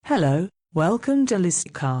Hello, welcome to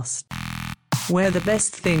Listcast, where the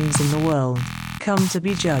best things in the world come to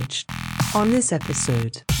be judged. On this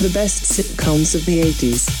episode, the best sitcoms of the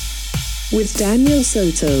 80s, with Daniel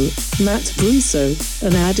Soto, Matt Brusso,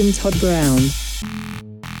 and Adam Todd Brown.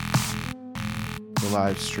 The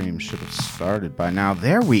live stream should have started by now.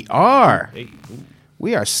 There we are.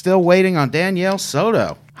 We are still waiting on Danielle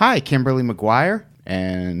Soto. Hi, Kimberly McGuire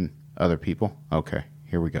and other people. Okay,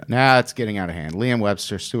 here we go. Now it's getting out of hand. Liam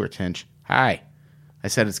Webster, Stuart Tinch. Hi. I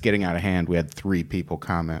said it's getting out of hand. We had 3 people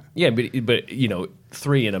comment. Yeah, but you know,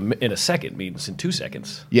 3 in a second means in 2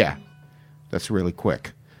 seconds. Yeah, that's really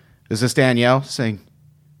quick. Is this Danielle saying,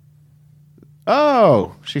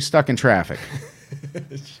 oh, she's stuck in traffic.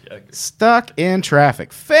 Stuck in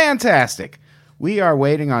traffic. Fantastic. We are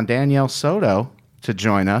waiting on Danielle Soto to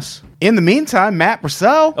join us. In the meantime, Matt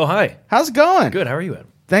Brousseau. Oh, hi. How's it going? Good. How are you, Adam?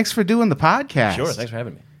 Thanks for doing the podcast. Sure. Thanks for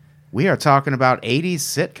having me. We are talking about 80s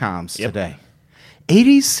sitcoms today.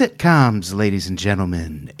 80s sitcoms, ladies and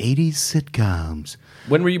gentlemen. 80s sitcoms.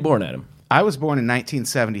 When were you born, Adam? I was born in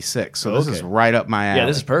 1976, so this is right up my alley. Yeah,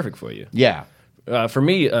 this is perfect for you. Yeah. For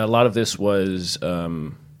me, a lot of this was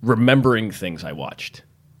remembering things I watched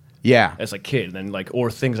Yeah. as a kid, and or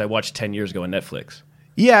things I watched 10 years ago on Netflix.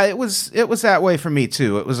 Yeah, it was that way for me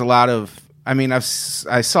too. It was a lot of, I mean, I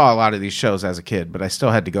saw a lot of these shows as a kid, but I still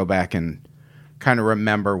had to go back and kind of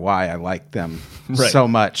remember why I liked them so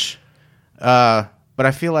much. But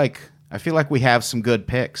I feel like we have some good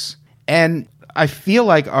picks, and I feel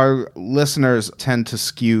like our listeners tend to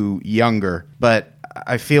skew younger, but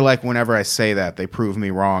I feel like whenever I say that, they prove me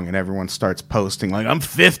wrong, and everyone starts posting like, "I'm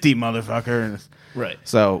 50, motherfucker." Right.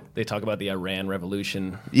 So they talk about the Iran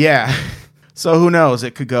Revolution. Yeah. So who knows?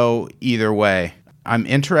 It could go either way. I'm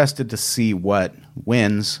interested to see what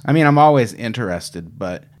wins. I mean, I'm always interested,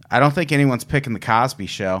 but I don't think anyone's picking the Cosby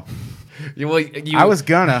Show. I was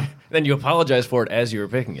gonna. Then you apologize for it as you were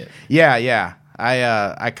picking it. Yeah.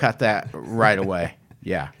 I cut that right away.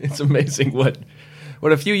 Yeah. It's amazing what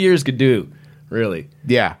a few years could do, really.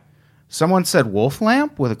 Yeah. Someone said Wolf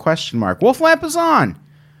Lamp with a question mark. Wolf Lamp is on.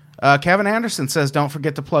 Kevin Anderson says, don't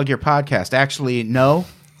forget to plug your podcast. Actually, no.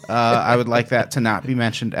 I would like that to not be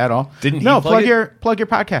mentioned at all. Didn't he plug your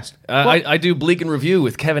podcast. I do Bleak and Review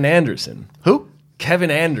with Kevin Anderson. Who?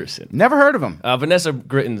 Kevin Anderson. Never heard of him. Vanessa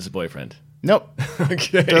Gritton's boyfriend. Nope.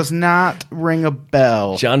 Okay. Does not ring a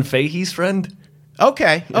bell. John Fahey's friend?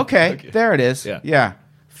 Okay. There it is. Yeah.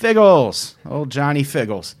 Figgles. Old Johnny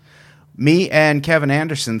Figgles. Me and Kevin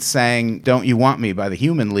Anderson sang Don't You Want Me by the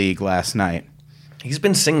Human League last night. He's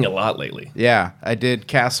been singing a lot lately. Yeah. I did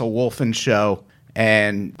Castle Wolfen show,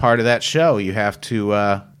 and part of that show you have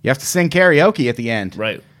to sing karaoke at the end.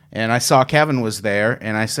 Right. And I saw Kevin was there,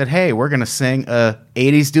 and I said, hey, we're going to sing a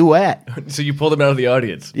 80s duet. So you pulled him out of the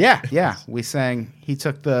audience. Yeah. We sang. He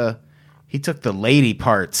took the lady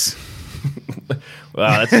parts.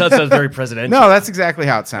 Wow, that sounds very presidential. No, that's exactly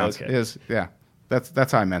how it sounds. Okay. It is, yeah.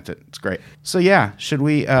 That's how I meant it. It's great. So yeah, should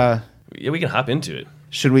we Yeah, we can hop into it.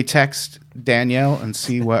 should we text Danielle and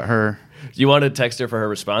see what her You want to text her for her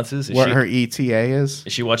responses? her ETA is?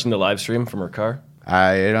 Is she watching the live stream from her car?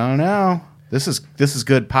 I don't know. This is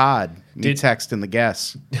good pod. Me texting the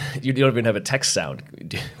guests. You don't even have a text sound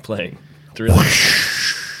playing. It's really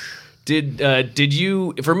Did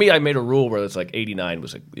you? For me, I made a rule where it's like 89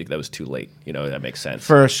 that was too late. You know, that makes sense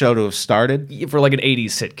For a show to have started? for like an 80s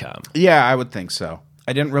sitcom. Yeah, I would think so.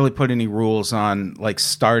 I didn't really put any rules on like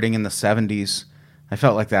starting in the 70s. I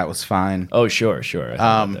felt like that was fine. Oh, sure. I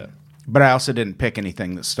thought about that. But I also didn't pick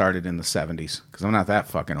anything that started in the 70s because I'm not that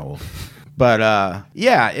fucking old. But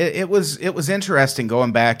yeah, it was interesting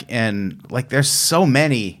going back, and like there's so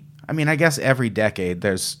many. I mean, I guess every decade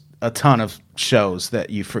there's a ton of shows that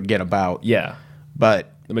you forget about. Yeah,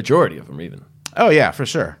 But the majority of them even. oh yeah, for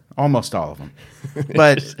sure, almost all of them.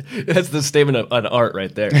 But That's the statement on art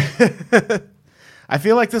right there. I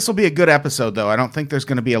feel like this will be a good episode, though. I don't think there's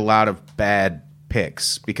going to be a lot of bad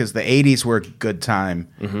picks because the 80s were a good time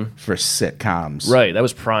for sitcoms. Right, that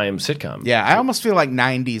was prime sitcom. Yeah, I almost feel like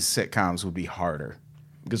 90s sitcoms would be harder.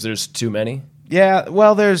 Because there's too many. Yeah,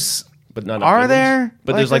 well, there's... But not Are good there? ones.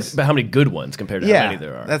 But Like there's but how many good ones compared to how many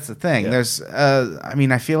there are? That's the thing. Yeah. There's, I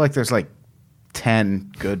mean, I feel like there's like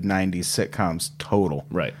 10 good 90s sitcoms total.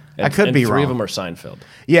 Right. I could be three wrong. of them are Seinfeld.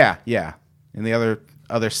 Yeah. And the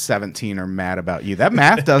other 17 are mad about you. That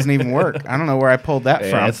math doesn't even work. I don't know where I pulled that Yeah,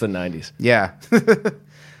 from. it's the 90s. Yeah.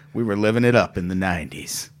 We were living it up in the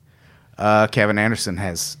 90s. Kevin Anderson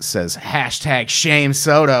says, #shame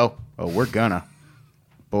Soto. Oh, we're gonna.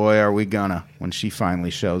 Boy, are we gonna when she finally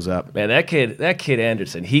shows up. Man, that kid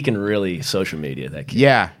Anderson, he can really social media, that kid.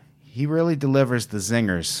 Yeah, he really delivers the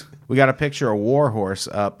zingers We got a picture of Warhorse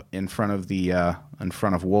up in front of the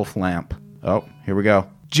Wolf Lamp. Oh, here we go.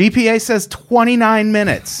 GPA says 29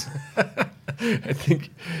 minutes. I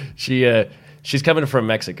think she's coming from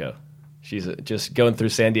Mexico. She's just going through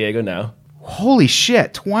San Diego now. Holy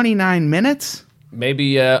shit, 29 minutes?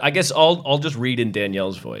 Maybe, I guess I'll just read in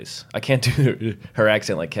Danielle's voice. I can't do her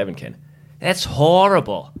accent like Kevin can. That's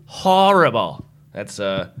horrible. Horrible. That's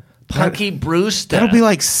Punky Brewster. That'll be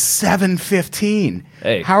like 7:15.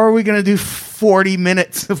 Hey. How are we going to do 40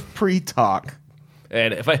 minutes of pre-talk?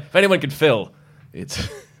 And if anyone could fill, it's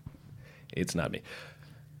not me.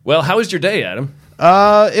 Well, how was your day, Adam?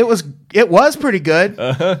 It was pretty good.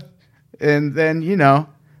 Uh-huh. And then,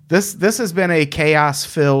 this has been a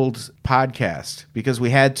chaos-filled podcast because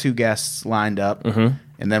we had 2 guests lined up, and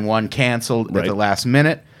then one canceled at the last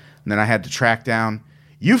minute, and then I had to track down.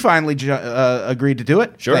 You finally agreed to do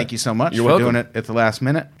it. Sure. Thank you so much You're for welcome. doing it at the last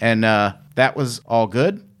minute. And that was all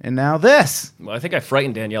good. And now this. Well, I think I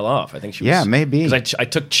frightened Danielle off. I think she was... Yeah, maybe. Because I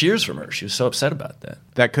took cheers from her. She was so upset about that.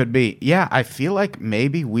 That could be. Yeah, I feel like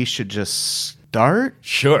maybe we should just start.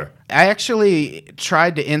 Sure. I actually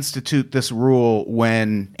tried to institute this rule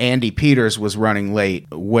when Andy Peters was running late,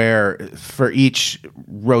 where for each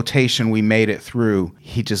rotation we made it through,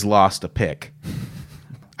 he just lost a pick.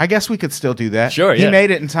 I guess we could still do that. Sure, yeah. He made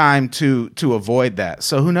it in time to avoid that.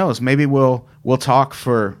 So who knows? Maybe we'll talk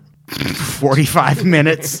for 45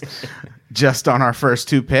 minutes just on our first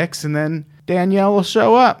 2 picks, and then Danielle will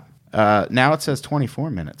show up. Now it says 24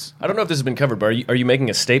 minutes. I don't know if this has been covered, but are you making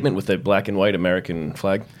a statement with a black and white American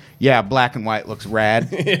flag? Yeah, black and white looks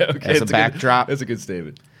rad as a backdrop. That's a good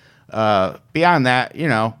statement. Beyond that,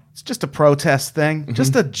 it's just a protest thing.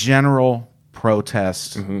 Just a general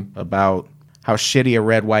protest about how shitty a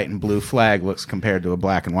red, white, and blue flag looks compared to a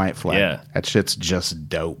black and white flag. Yeah. That shit's just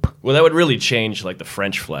dope. Well, that would really change like the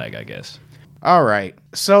French flag, I guess. All right.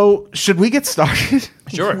 So should we get started?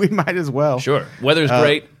 Sure. We might as well. Sure. Weather's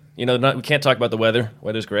great. We can't talk about the weather.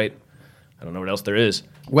 Weather's great. I don't know what else there is.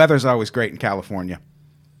 Weather's always great in California.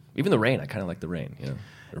 Even the rain. I kind of like the rain. It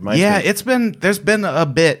reminds me. There's been a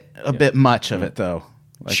bit much of it though.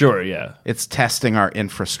 Sure, yeah. It's testing our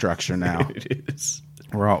infrastructure now. It is.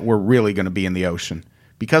 We're really going to be in the ocean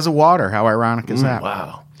because of water. How ironic is that?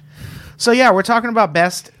 Wow. So yeah, we're talking about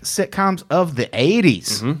best sitcoms of the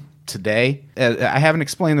 80s today. I haven't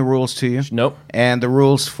explained the rules to you. Nope. And the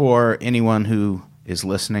rules for anyone who is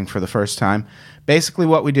listening for the first time. Basically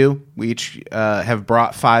what we do, we each have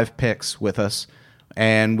brought 5 picks with us,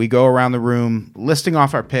 and we go around the room listing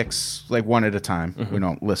off our picks like one at a time. We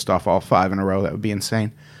don't list off all 5 in a row. That would be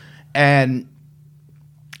insane. And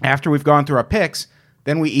after we've gone through our picks,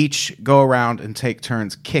 then we each go around and take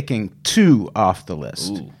turns kicking 2 off the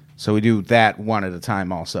list. Ooh. So we do that one at a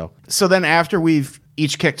time also. So then after we've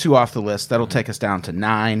each kicked 2 off the list, that'll take us down to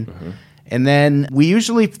 9. And then we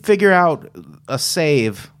usually figure out a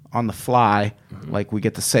save on the fly. Like we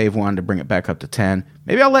get to save one to bring it back up to 10.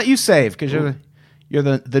 Maybe I'll let you save because you're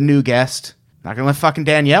the new guest. Not going to let fucking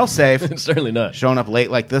Danielle save. Certainly not. Showing up late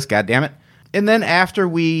like this, goddammit. And then after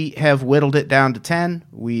we have whittled it down to 10,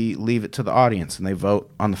 we leave it to the audience, and they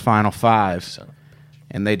vote on the final 5.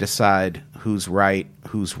 And they decide who's right,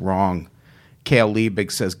 who's wrong. Cale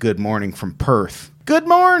Liebig says, "Good morning from Perth." Good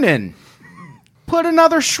morning. Put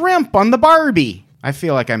another shrimp on the Barbie. I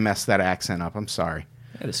feel like I messed that accent up. I'm sorry.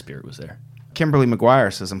 Yeah, the spirit was there. Kimberly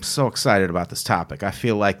McGuire says, "I'm so excited about this topic. I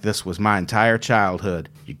feel like this was my entire childhood."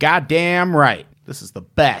 You goddamn right. This is the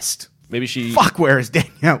best. Maybe she... Fuck, where is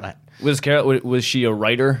Danielle at? Was she a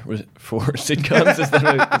writer for sitcoms? Is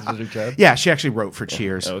that her job? Yeah, she actually wrote for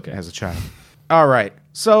Cheers as a child. All right,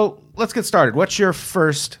 so let's get started. What's your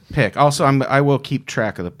first pick? Also, I will keep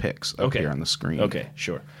track of the picks up here on the screen. Okay,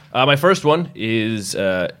 sure. My first one is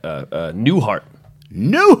Newhart.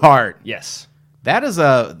 Newhart? Yes. That is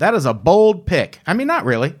a bold pick. I mean, not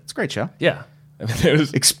really. It's a great show. Yeah.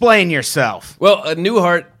 Explain yourself. Well,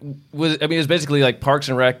 Newhart it was basically like Parks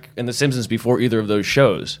and Rec and The Simpsons before either of those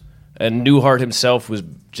shows. And Newhart himself was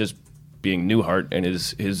just being Newhart in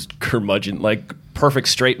his curmudgeon, like perfect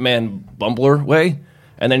straight man bumbler way.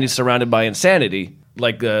 And then he's surrounded by insanity,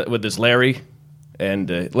 like with this Larry.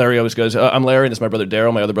 And Larry always goes, "I'm Larry, and this is my brother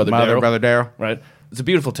Daryl, my other brother Daryl." Brother Daryl. Right? It's a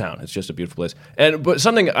beautiful town. It's just a beautiful place. But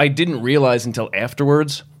something I didn't realize until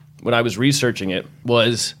afterwards, when I was researching it,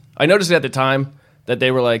 was I noticed at the time that they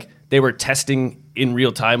were testing in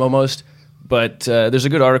real time almost. But there's a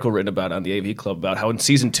good article written about on the AV Club about how in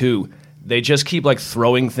season 2 they just keep like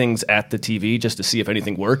throwing things at the TV just to see if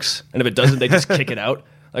anything works, and if it doesn't, they just kick it out.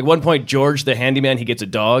 Like one point, George, the handyman, he gets a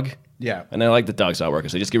dog. Yeah. And they're like, the dog's not working,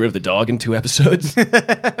 so they just get rid of the dog in 2 episodes.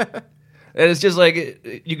 And it's just like,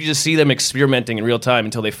 you can just see them experimenting in real time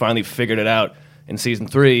until they finally figured it out in season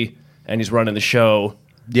 3, and he's running the show.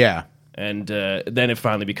 Yeah. And then it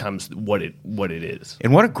finally becomes what it is.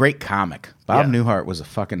 And what a great comic. Bob Newhart was a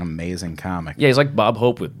fucking amazing comic. Yeah, he's like Bob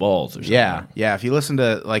Hope with balls or something. Yeah. If you listen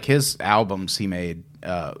to like his albums he made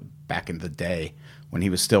back in the day when he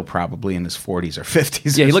was still probably in his 40s or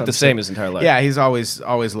 50s. Yeah, he looked the same his entire life. Yeah, he's always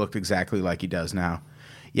looked exactly like he does now.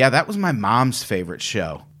 Yeah, that was my mom's favorite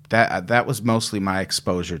show. That was mostly my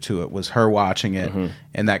exposure to it, was her watching it,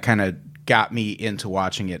 and that kind of got me into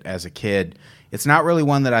watching it as a kid. It's not really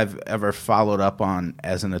one that I've ever followed up on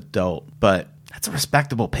as an adult, but that's a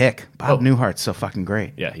respectable pick. Bob Newhart's so fucking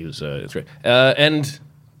great. Yeah, he was. It's great. And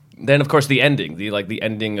then, of course, the ending, the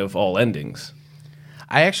ending of all endings.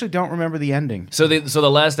 I actually don't remember the ending. So the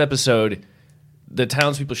last episode, the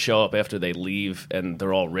townspeople show up after they leave, and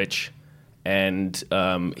they're all rich, and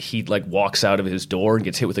he like walks out of his door and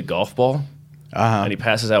gets hit with a golf ball, and he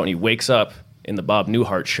passes out, and he wakes up in the Bob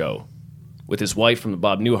Newhart show with his wife from the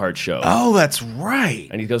Bob Newhart show. Oh, that's right.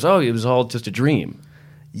 And he goes, "Oh, it was all just a dream."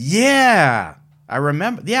 Yeah, I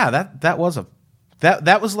remember. Yeah, that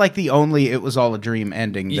was like the only "it was all a dream"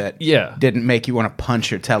 ending that didn't make you want to punch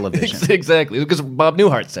your television. Exactly, because Bob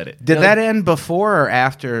Newhart said it. Did that end before or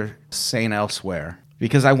after St. Elsewhere?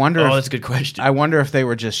 Because I wonder. Oh, that's a good question. I wonder if they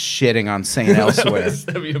were just shitting on St. Elsewhere.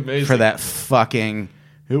 That'd be amazing for that fucking.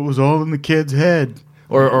 It was all in the kid's head.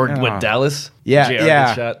 Or what, Dallas?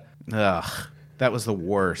 Yeah. Shot. Ugh, that was the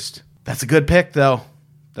worst. That's a good pick, though.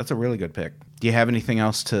 That's a really good pick. Do you have anything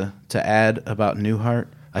else to add about Newhart?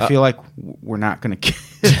 I feel like we're not going to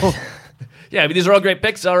kill. Yeah, I mean, these are all great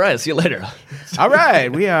picks. All right, see you later. All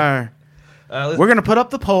right, we are. We're going to put up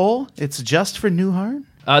the poll. It's just for Newhart.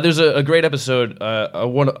 There's a great episode. I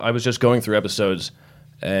was just going through episodes,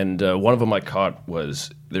 and one of them I caught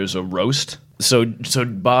was there's a roast. So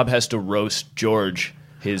Bob has to roast George,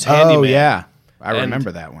 his handyman. Oh, yeah. I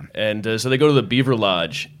remember that one. And so they go to the Beaver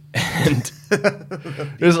Lodge, and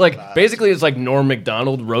there's like basically it's like Norm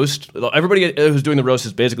Macdonald roast. Everybody who's doing the roast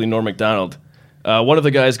is basically Norm Macdonald. One of the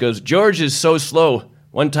guys goes, "George is so slow.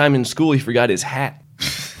 One time in school he forgot his hat."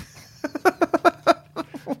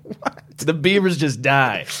 The beavers just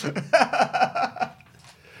die.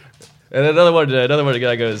 And another one, the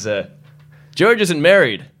guy goes, "George isn't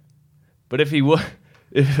married, but if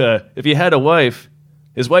he had a wife,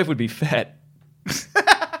 his wife would be fat."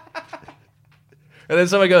 And then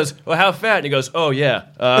somebody goes, "Well, how fat?" And he goes, "Oh,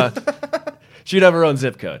 yeah. She'd have her own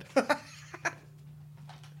zip code."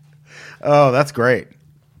 Oh, that's great.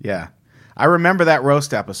 Yeah. I remember that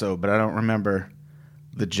roast episode, but I don't remember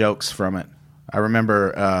the jokes from it. I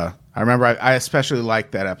remember I especially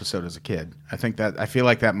liked that episode as a kid. I feel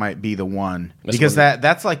like that might be the one. Because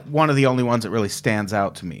that's like one of the only ones that really stands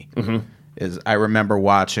out to me. Mm-hmm. Is I remember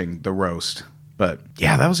watching the roast. But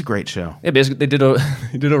yeah, that was a great show. Yeah, basically they did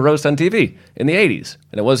a roast on TV in the '80s,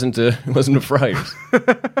 and it wasn't a Friars.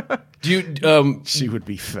 Do you? She would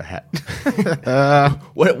be fat.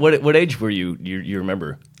 What age were you? You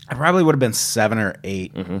remember? I probably would have been 7 or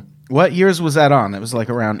 8. Mm-hmm. What years was that on? It was like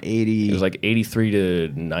around 80. It was like 83 to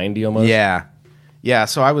 90 almost. Yeah.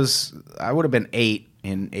 So I would have been 8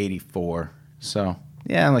 in '84. So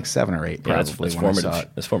yeah, like 7 or 8 probably. That's formative.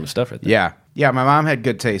 That's formative stuff right there. Yeah. My mom had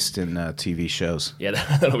good taste in TV shows. Yeah,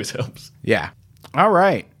 that always helps. Yeah. All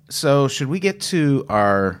right. So should we get to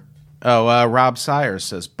our? Rob Sires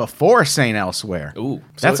says before St. Elsewhere. Ooh,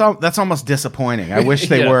 that's almost disappointing. I wish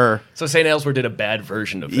they were. So St. Elsewhere did a bad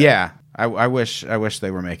version of that. Yeah, I wish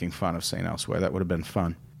they were making fun of St. Elsewhere. That would have been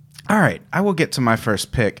fun. All right, I will get to my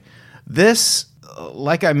first pick. This,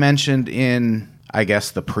 like I mentioned in, I guess,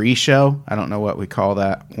 the pre-show. I don't know what we call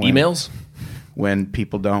that. Emails? When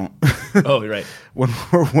people don't. Oh, right. When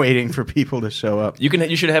we're waiting for people to show up.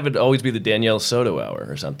 You should have it always be the Danielle Soto hour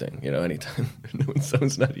or something. Anytime when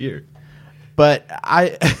someone's not here. But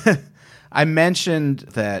I mentioned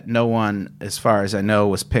that no one, as far as I know,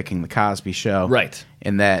 was picking the Cosby Show. Right.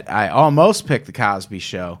 And that I almost picked the Cosby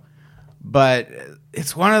Show. But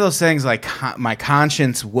it's one of those things like my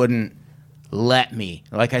conscience wouldn't let me.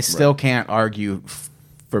 Like I still can't argue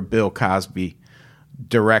for Bill Cosby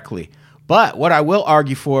directly. But what I will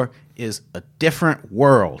argue for is A Different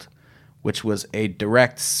World, which was a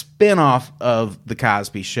direct spin-off of The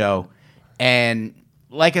Cosby Show. And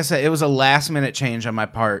like I said, it was a last-minute change on my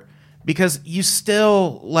part because you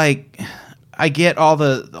still, I get all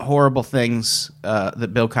the horrible things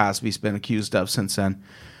that Bill Cosby's been accused of since then.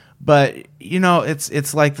 But,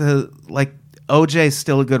 it's like OJ's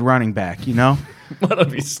still a good running back,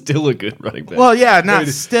 He's still a good running back. Well, yeah, not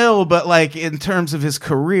still, but like in terms of his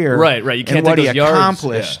career, right. You can't and take what he those yards.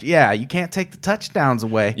 accomplished. Yeah, you can't take the touchdowns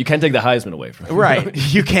away. You can't take the Heisman away from him. Right,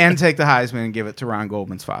 you can take the Heisman and give it to Ron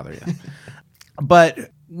Goldman's father. Yeah,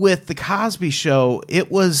 but with the Cosby Show,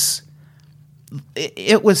 it was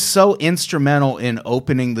so instrumental in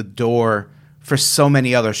opening the door for so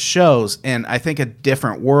many other shows, and I think A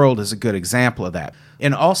Different World is a good example of that.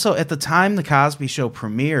 And also, at the time the Cosby Show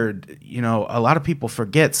premiered, a lot of people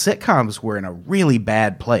forget sitcoms were in a really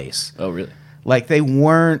bad place. Oh, really? Like, they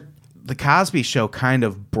weren't... The Cosby Show kind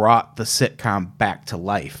of brought the sitcom back to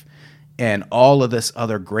life, and all of this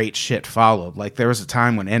other great shit followed. Like, there was a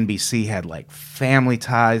time when NBC had, like, Family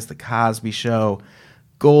Ties, The Cosby Show,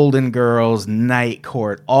 Golden Girls, Night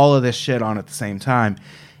Court, all of this shit on at the same time.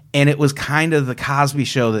 And it was kind of the Cosby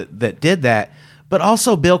Show that did that. But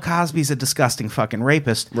also, Bill Cosby's a disgusting fucking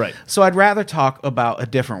rapist. Right. So I'd rather talk about A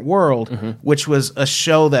Different World, which was a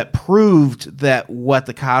show that proved that what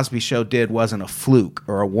the Cosby Show did wasn't a fluke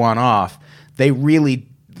or a one-off. They really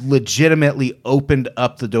legitimately opened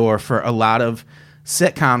up the door for a lot of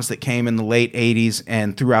sitcoms that came in the late 80s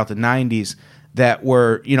and throughout the 90s that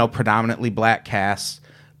were, predominantly black casts,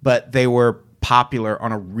 but they were popular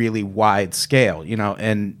on a really wide scale,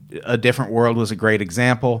 and A Different World was a great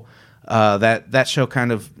example. That show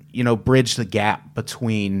kind of, bridged the gap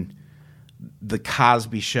between the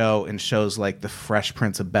Cosby Show and shows like The Fresh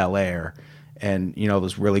Prince of Bel-Air and,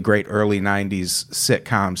 those really great early 90s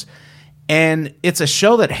sitcoms. And it's a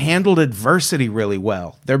show that handled adversity really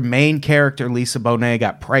well. Their main character, Lisa Bonet,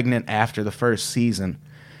 got pregnant after the first season.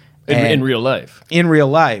 In real life. In real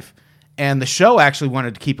life. And the show actually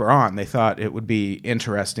wanted to keep her on. They thought it would be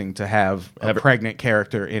interesting to have a pregnant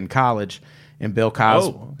character in college. And Bill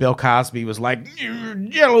Cosby was like,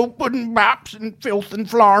 yellow pudding bops and filth and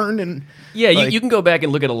flarn. And yeah, like, you can go back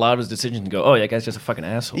and look at a lot of his decisions and go, oh, that guy's just a fucking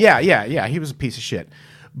asshole. Yeah. He was a piece of shit.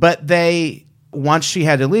 But once she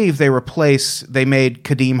had to leave, they made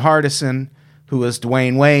Kadeem Hardison, who was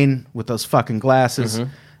Dwayne Wayne with those fucking glasses,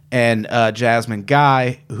 and Jasmine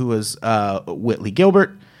Guy, who was Whitley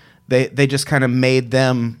Gilbert. They just kind of made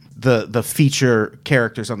them the feature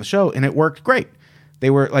characters on the show, and it worked great. They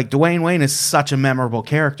were like, Dwayne Wayne is such a memorable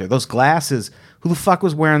character. Those glasses, who the fuck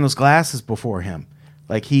was wearing those glasses before him?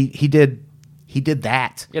 Like he did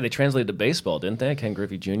that. Yeah, they translated to baseball, didn't they? Ken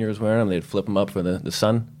Griffey Jr. was wearing them. They'd flip them up for the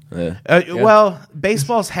sun. Yeah. Well,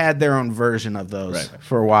 baseball's had their own version of those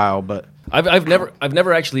for a while, but I've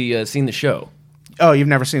never actually seen the show. Oh, you've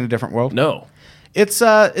never seen A Different World? No. It's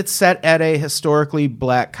set at a historically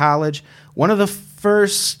black college. One of the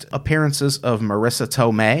first appearances of Marissa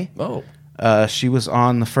Tomei. Oh. She was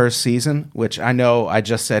on the first season, which I know I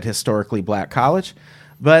just said historically black college,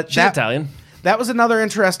 but she's Italian. That was another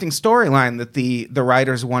interesting storyline that the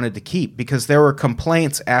writers wanted to keep, because there were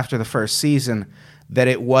complaints after the first season that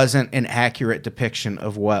it wasn't an accurate depiction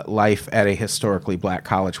of what life at a historically black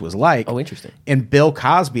college was like. Oh, interesting. And Bill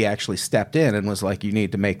Cosby actually stepped in and was like, you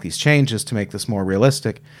need to make these changes to make this more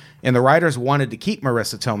realistic. And the writers wanted to keep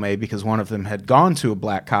Marissa Tomei because one of them had gone to a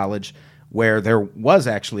black college where there was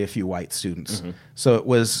actually a few white students. So it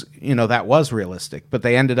was, that was realistic. But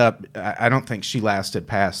they ended up, I don't think she lasted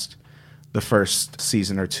past the first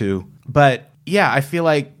season or two. But yeah, I feel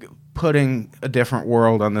like putting A Different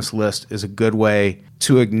World on this list is a good way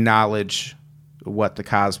to acknowledge what the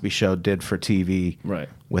Cosby Show did for TV, right?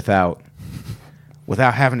 Without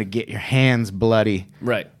having to get your hands bloody,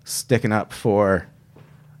 right? Sticking up for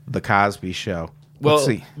the Cosby Show. Well, Let's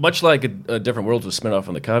see. Much like A Different World was a spinoff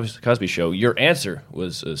on the Cosby Show, your answer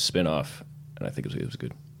was a spinoff, and I think it was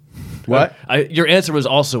good. What? Your answer was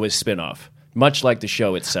also a spinoff, much like the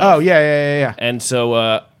show itself. Oh yeah. And so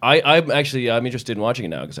I'm interested in watching it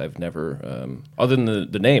now because I've never, other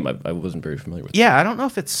than the name, I wasn't very familiar with. Yeah, I don't know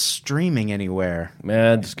if it's streaming anywhere.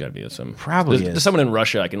 Man, there's got to be some. Probably there's someone in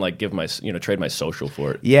Russia I can give my trade my social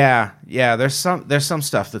for it. Yeah. There's some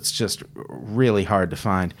stuff that's just really hard to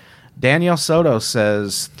find. Danielle Soto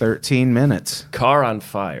says 13 minutes. Car on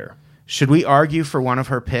Fire. Should we argue for one of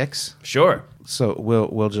her picks? Sure. So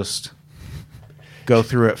we'll just go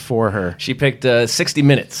through it for her. She picked 60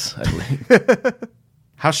 Minutes, I believe.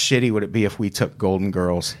 How shitty would it be if we took Golden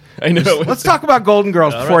Girls? I know. Let's talk about Golden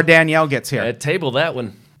Girls before Danielle gets here. Table that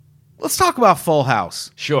one. Let's talk about Full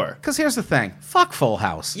House. Sure. Because here's the thing. Fuck Full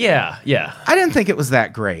House. Yeah. I didn't think it was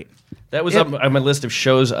that great. That was on my list of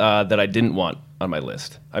shows that I didn't want on my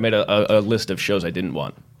list. I made a list of shows I didn't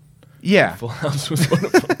want. Yeah. Full House was one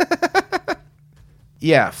of them.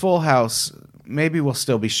 Yeah, Full House, maybe we'll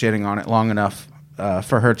still be shitting on it long enough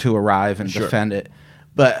for her to arrive and defend it.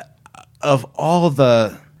 But of all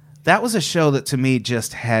the that was a show that to me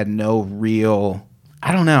just had no real,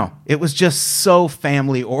 I don't know. It was just so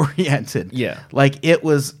family oriented. Yeah. Like it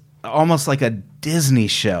was almost like a Disney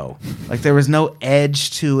show. Like there was no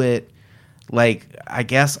edge to it. Like I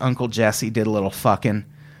guess Uncle Jesse did a little fucking.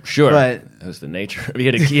 Sure, but that was the nature. He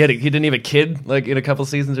didn't have a kid like in a couple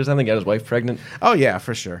seasons or something. Got his wife pregnant. Oh yeah,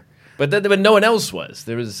 for sure. But no one else was.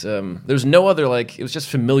 There was no other like. It was just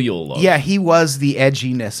familial love. Yeah, he was the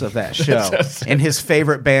edginess of that show, and his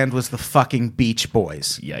favorite band was the fucking Beach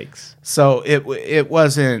Boys. Yikes! So it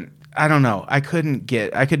wasn't. I don't know. I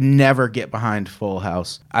could never get behind Full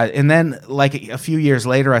House. And then, like a few years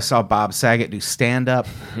later, I saw Bob Saget do stand up,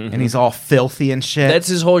 and he's all filthy and shit. That's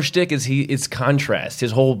his whole shtick. It's contrast.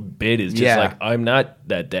 His whole bit is just like, I'm not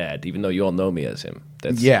that dad, even though you all know me as him.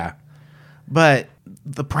 Yeah, but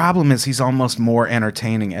the problem is he's almost more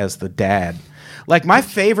entertaining as the dad. Like my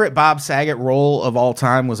favorite Bob Saget role of all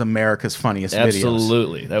time was America's Funniest Videos.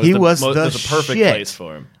 Absolutely, that was the perfect place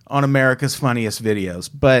for him. On America's Funniest Videos.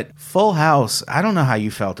 But Full House, I don't know how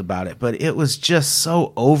you felt about it, but it was just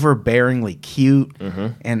so overbearingly cute.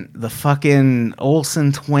 And the fucking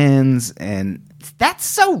Olsen twins, and that's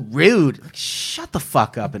so rude. Shut the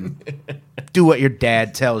fuck up and do what your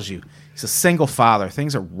dad tells you. He's a single father.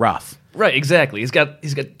 Things are rough. Right, exactly. He's got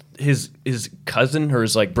his cousin or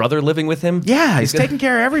his like brother living with him. Yeah, he's taking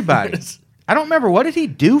care of everybody. I don't remember, what did he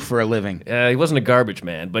do for a living? He wasn't a garbage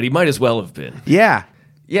man, but he might as well have been. Yeah.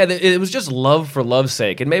 Yeah, it was just love for love's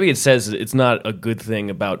sake, and maybe it says it's not a good thing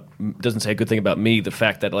doesn't say a good thing about me. The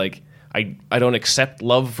fact that like I don't accept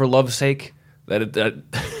love for love's sake. I'm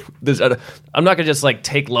not gonna just like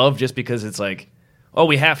take love just because it's like, oh,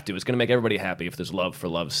 we have to. It's gonna make everybody happy if there's love for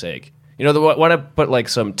love's sake. You know, why not put like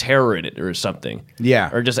some terror in it or something?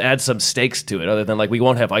 Yeah, or just add some stakes to it, other than like we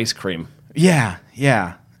won't have ice cream. Yeah,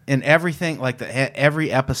 yeah. And everything, like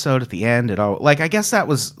every episode at the end, it all, like I guess that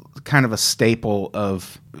was kind of a staple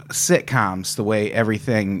of sitcoms, the way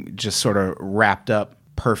everything just sort of wrapped up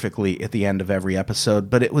perfectly at the end of every episode.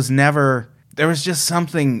 But it was never, there was just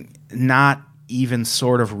something not even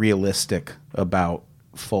sort of realistic about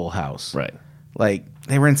Full House. Right. Like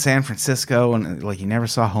they were in San Francisco and like you never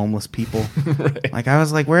saw homeless people. Right. Like I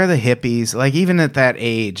was like, where are the hippies? Like even at that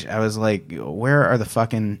age, I was like, where are the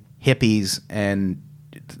fucking hippies? And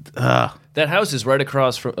that house is right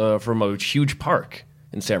across from a huge park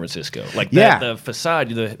in San Francisco. Like the facade,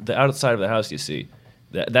 the outside of the house you see,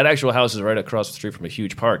 that actual house is right across the street from a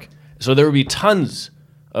huge park. So there would be tons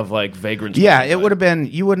of like vagrants. Yeah, it would have been.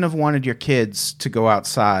 You wouldn't have wanted your kids to go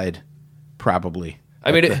outside, probably.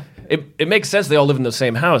 I mean, it makes sense they all live in the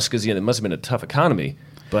same house because it must have been a tough economy.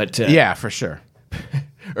 But yeah, for sure.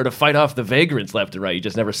 Or to fight off the vagrants left and right. You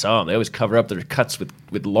just never saw them. They always cover up their cuts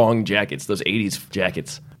with long jackets, those 80s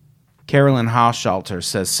jackets. Carolyn Hoshalter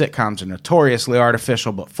says sitcoms are notoriously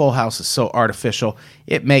artificial, but Full House is so artificial,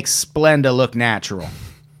 it makes Splenda look natural.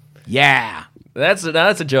 Yeah. That's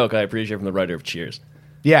a joke I appreciate from the writer of Cheers.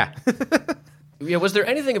 Yeah. Yeah, was there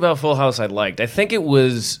anything about Full House I liked? I think it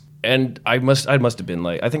was, and I must have been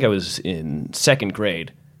like, I think I was in second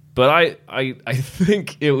grade. But I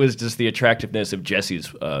think it was just the attractiveness of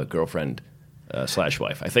Jesse's girlfriend /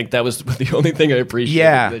 wife. I think that was the only thing I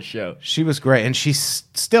appreciated in this show. She was great, and she's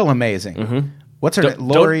still amazing. Mm-hmm. What's her name?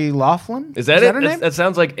 Lori Loughlin? Is that her name? That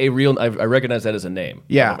sounds like a real... I recognize that as a name.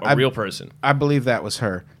 Yeah. A real person. I believe that was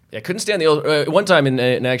her. Yeah, I couldn't stand the old... one time,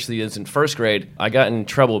 and actually it's in first grade, I got in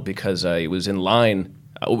trouble because I was in line...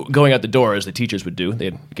 going out the door, as the teachers would do.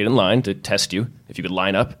 They'd get in line to test you if you could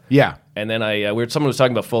line up. Yeah. And then someone was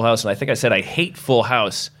talking about Full House, and I think I said I hate Full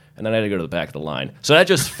House, and then I had to go to the back of the line. So that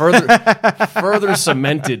just further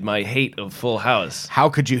cemented my hate of Full House. How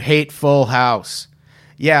could you hate Full House?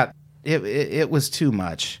 Yeah, it was too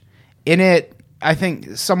much. In it, I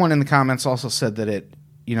think someone in the comments also said that it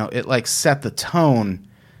like set the tone.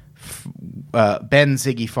 Ben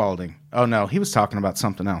Ziggy Falding. Oh no, he was talking about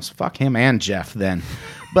something else. Fuck him and Jeff then.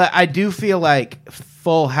 But I do feel like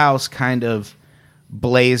Full House kind of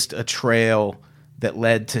blazed a trail that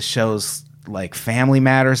led to shows like Family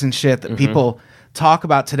Matters and shit that people talk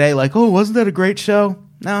about today. Like, oh, wasn't that a great show?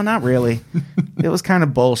 No, not really. It was kind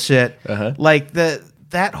of bullshit. Like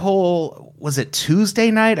that whole, was it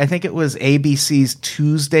Tuesday night? I think it was ABC's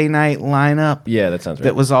Tuesday night lineup. Yeah, that sounds right.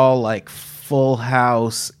 That was all like Full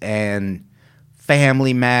House and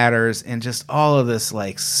Family Matters and just all of this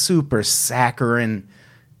like super saccharine,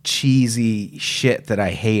 cheesy shit that I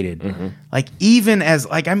hated. Like even as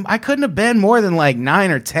like I couldn't have been more than like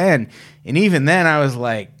 9 or 10, and even then I was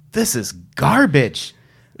like, this is garbage.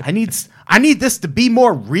 I need this to be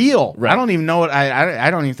more real. Right. I don't even know what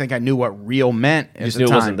I don't even think I knew what real meant at the time. It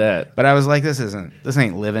wasn't that. But I was like, this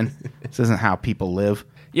ain't living. This isn't how people live.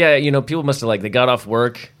 yeah, people must have they got off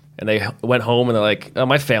work and they went home and they're like, oh,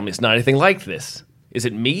 my family's not anything like this. Is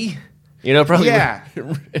it me? Probably. Yeah.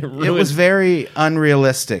 It was very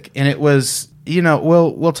unrealistic. And it was,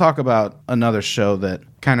 we'll talk about another show that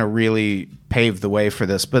kind of really paved the way for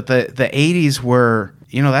this. But the 80s were,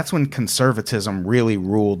 that's when conservatism really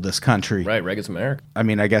ruled this country. Right, Reagan's America. I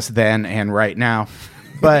mean, I guess then and right now.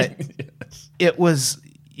 But yes. It was,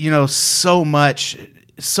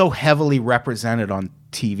 so heavily represented on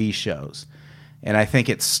TV shows. And I think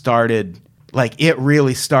it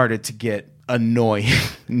really started to get annoying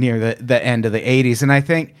near the end of the 80s. And I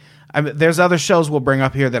think there's other shows we'll bring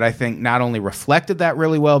up here that I think not only reflected that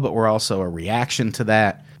really well, but were also a reaction to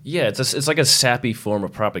that. Yeah, it's like a sappy form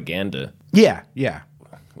of propaganda. Yeah.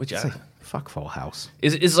 Which fuck Full House.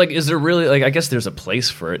 Is there really I guess there's a place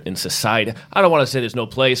for it in society. I don't want to say there's no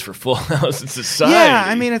place for Full House in society. Yeah,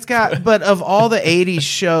 I mean but of all the 80s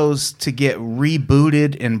shows to get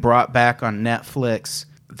rebooted and brought back on Netflix,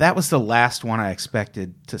 that was the last one I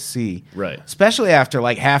expected to see. Right. Especially after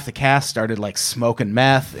half the cast started smoking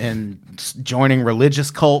meth and joining religious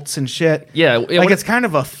cults and shit. Yeah. It's kind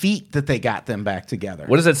of a feat that they got them back together.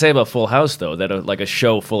 What does that say about Full House though? That a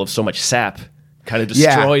show full of so much sap kind of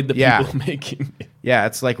destroyed the people making it. Yeah,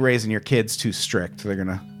 it's like raising your kids too strict. They're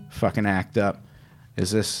gonna fucking act up.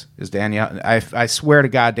 Is Danielle? I swear to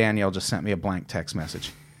God, Danielle just sent me a blank text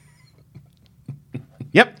message.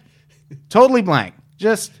 Yep. Totally blank.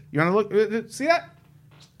 Just, you want to look? See that?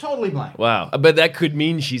 Totally blank. Wow. But that could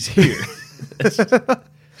mean she's here. She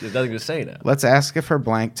has nothing to say now. Let's ask if her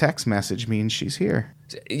blank text message means she's here.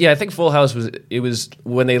 Yeah, I think Full House was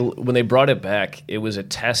when they brought it back, it was a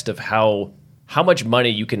test of how much money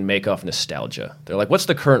you can make off nostalgia. They're like, what's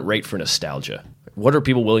the current rate for nostalgia? What are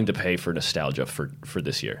people willing to pay for nostalgia for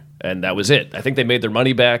this year? And that was it. I think they made their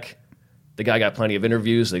money back. The guy got plenty of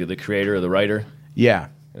interviews, the creator or the writer. Yeah.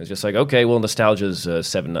 It was just like, okay, well, nostalgia's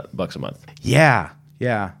 $7 a month. Yeah.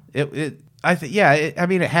 I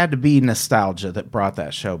mean, it had to be nostalgia that brought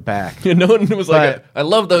that show back. No one was I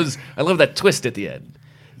love that twist at the end.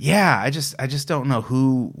 Yeah, I just don't know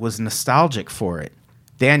who was nostalgic for it.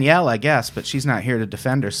 Danielle, I guess, but she's not here to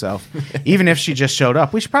defend herself. Even if she just showed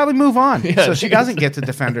up, we should probably move on so she doesn't get to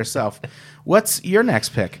defend herself. What's your next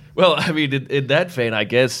pick? Well, I mean, in that vein, I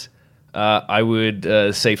guess I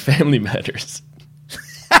would say Family Matters.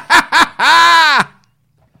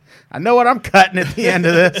 I know what I'm cutting at the end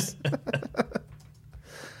of this.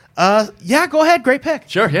 Yeah, go ahead. Great pick.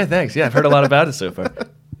 Sure. Yeah, thanks. Yeah, I've heard a lot about it so far.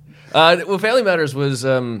 Well, Family Matters was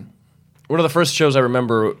one of the first shows I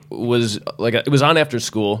remember was it was on after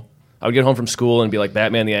school. I would get home from school and be like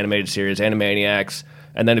Batman the Animated Series, Animaniacs,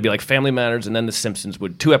 and then it'd be like Family Matters, and then The Simpsons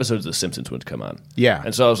 2 episodes of The Simpsons would come on. Yeah.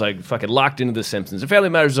 And so I was fucking locked into The Simpsons. And Family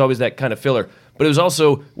Matters was always that kind of filler. But it was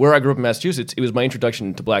also where I grew up in Massachusetts. It was my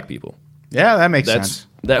introduction to black people. Yeah, that makes sense.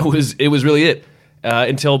 It was really it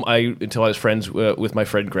until I was friends with my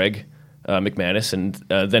friend Greg McManus, and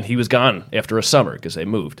then he was gone after a summer because they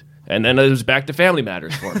moved, and then it was back to Family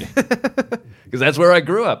Matters for me because that's where I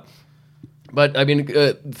grew up. But I mean,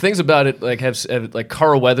 things about it have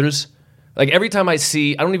Carl Weathers. Every time I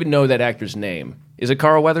don't even know that actor's name. Is it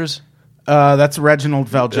Carl Weathers? That's Reginald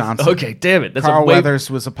VelJohnson. Okay, damn it. Carl Weathers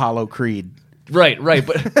was Apollo Creed. Right.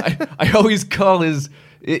 But I always call his.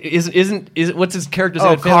 What's his character's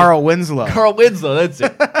name? Carl Winslow. Carl Winslow, that's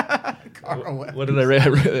it. Carl Winslow. What did I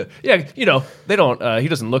read? Yeah, they don't. He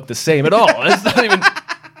doesn't look the same at all. That's not even.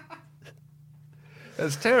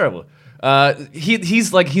 That's terrible.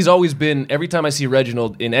 He's always been. Every time I see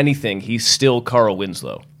Reginald in anything, he's still Carl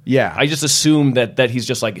Winslow. Yeah, I just assume that he's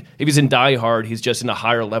just if he's in Die Hard, he's just in a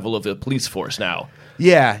higher level of the police force now.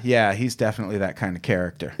 Yeah, he's definitely that kind of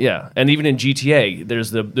character. Yeah, and even in GTA,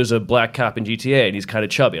 there's a black cop in GTA, and he's kind of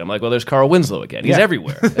chubby. I'm like, well, there's Carl Winslow again. He's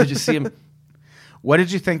everywhere. I just see him. What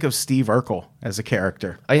did you think of Steve Urkel as a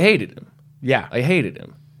character? I hated him. Yeah, I hated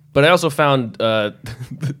him. But I also found the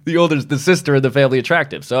sister in the family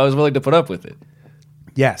attractive, so I was willing to put up with it.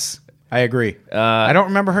 Yes, I agree. I don't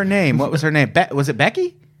remember her name. What was her name? Was it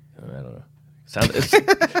Becky? I don't know.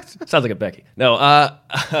 Sounds like a Becky. No.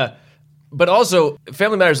 But also,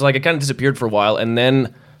 Family Matters, it kind of disappeared for a while, and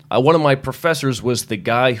then one of my professors was the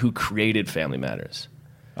guy who created Family Matters.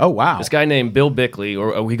 Oh, wow. This guy named Bill Bickley,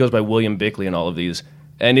 or he goes by William Bickley in all of these.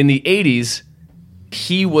 And in the 80s,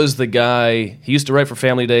 he was the guy, he used to write for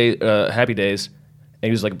Family Day, Happy Days, and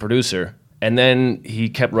he was a producer. And then he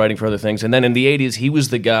kept writing for other things. And then in the 80s, he was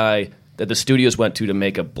the guy that the studios went to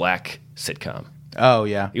make a black sitcom. Oh,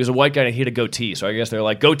 yeah. He was a white guy and he had a goatee, so I guess they're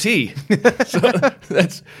like, goatee.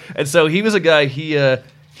 So he was a guy,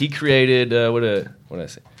 he created, what did I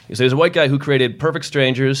say? So he's a white guy who created Perfect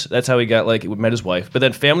Strangers. That's how he got met his wife. But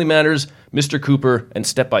then Family Matters, Mr. Cooper, and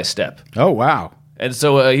Step by Step. Oh, wow. And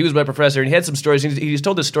so he was my professor, and he had some stories. He's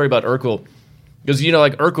told this story about Urkel because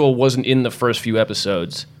Urkel wasn't in the first few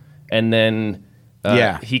episodes, and then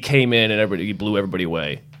he came in and he blew everybody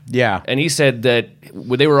away. Yeah. And he said that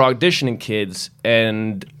when they were auditioning kids,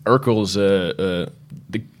 and Urkel's the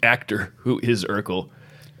actor who is Urkel.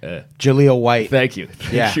 Jaleel White. Thank you.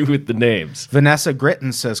 Thank you with the names. Vanessa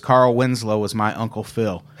Gritton says Carl Winslow was my Uncle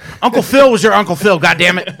Phil. Uncle Phil was your Uncle Phil,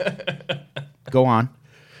 goddammit. Go on.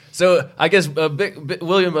 So I guess Bill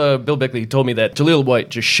Bickley told me that Jaleel White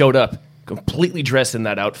just showed up completely dressed in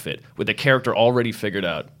that outfit with the character already figured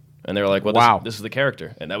out. And they were like, well, this is the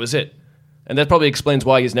character. And that was it. And that probably explains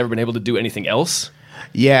why he's never been able to do anything else.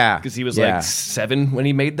 Yeah. Because he was like 7 when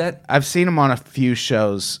he made that. I've seen him on a few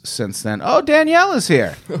shows since then. Oh, Danielle is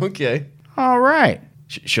here. Okay. All right.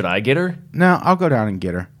 Should I get her? No, I'll go down and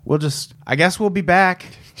get her. I guess we'll be back.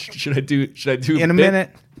 Should I do in a minute?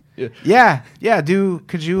 Yeah.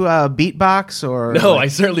 Could you beatbox or no? I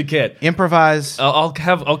certainly can't improvise. I'll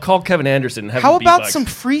call Kevin Anderson. And have How him about beatbox. some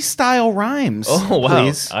freestyle rhymes? Oh wow!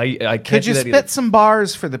 Please. I can't. Could you do that spit either. some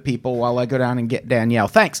bars for the people while I go down and get Danielle?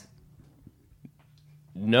 Thanks.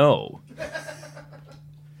 No.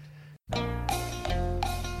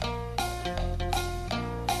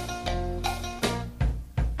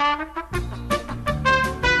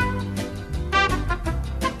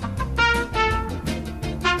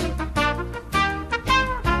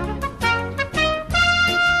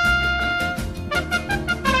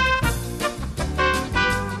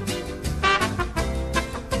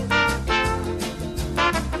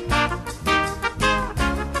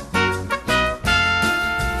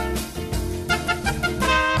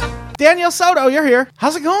 Danielle Soto, you're here.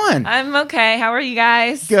 How's it going? I'm okay. How are you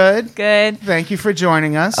guys? Good. Good. Thank you for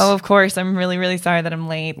joining us. Oh, of course. I'm really, really sorry that I'm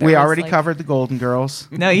late. We already covered the Golden Girls.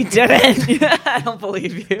 No, you didn't. I don't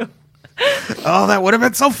believe you. Oh, that would have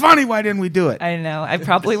been so funny. Why didn't we do it? I know. I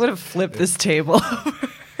probably would have flipped this table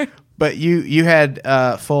over. But you had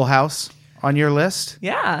Full House on your list.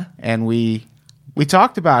 Yeah. And we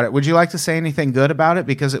talked about it. Would you like to say anything good about it?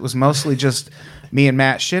 Because it was mostly just me and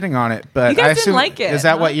Matt shitting on it. But You guys I didn't assume, like it, is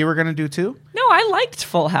that huh? what you were going to do too? No, I liked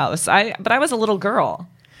Full House. But I was a little girl.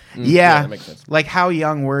 Yeah. that makes sense. Like, how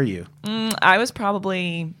young were you? I was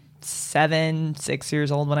probably 6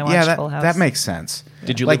 years old when I watched Full House. That makes sense.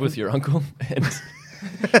 Did you live with your uncle?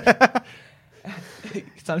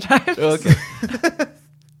 Sometimes. Okay.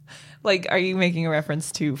 Like, are you making a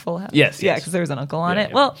reference to Full House? Yes, Yeah, yes. because there was an uncle on Yeah, it.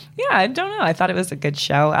 yeah. Well, yeah, I don't know. I thought it was a good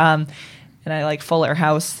show. And I like Fuller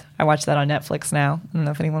House. I watch that on Netflix now. I don't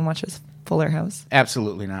know if anyone watches Fuller House.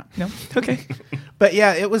 Absolutely not. No? Okay. But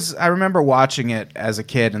yeah, it was. I remember watching it as a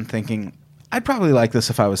kid and thinking, I'd probably like this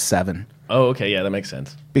if I was 7. Oh, okay. Yeah, that makes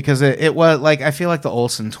sense. Because it was like, I feel like the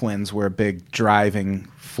Olsen twins were a big driving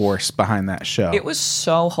force behind that show. It was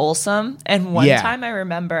so wholesome. And one Yeah. time I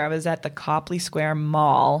remember I was at the Copley Square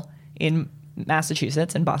Mall in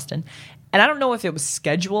Massachusetts, in Boston. And I don't know if it was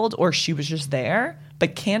scheduled or she was just there,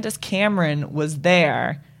 but Candace Cameron was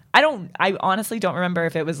there. I honestly don't remember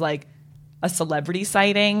if it was like a celebrity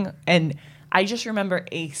sighting. And I just remember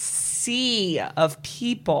a sea of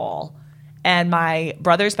people. And my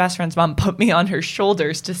brother's best friend's mom put me on her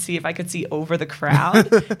shoulders to see if I could see over the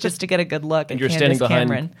crowd just to get a good look And at you're Candace standing behind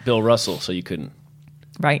Cameron. Bill Russell, so you couldn't.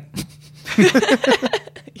 Right.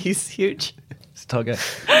 He's huge. It's a tall guy.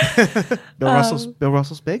 Bill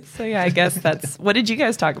Russell's big. So yeah, I guess that's what did you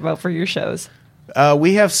guys talk about for your shows?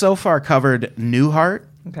 We have so far covered Newhart,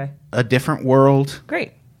 Okay. A Different World,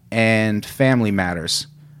 Great. and Family Matters.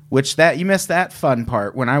 Which you missed that fun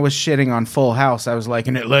part. When I was shitting on Full House, I was like,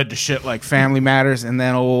 and it led to shit like Family Matters, and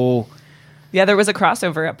then Yeah, there was a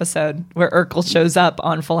crossover episode where Urkel shows up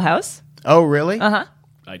on Full House. oh really? Uh-huh.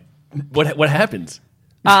 What happens?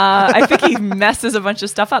 I think he messes a bunch of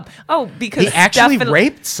stuff up. Oh, because He actually Stefan-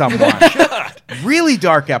 raped someone. Really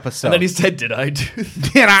dark episode. And then he said, "Did I do?"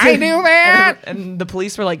 Did I do that? and the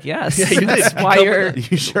police were like, "Yes, Yeah, you did. that's why you're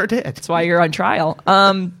You sure did. that's why you're on trial."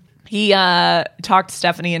 He talked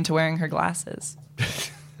Stephanie into wearing her glasses.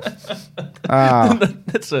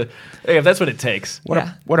 That's if that's what it takes.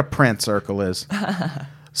 What a prince Urkel is.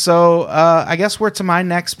 So I guess we're to my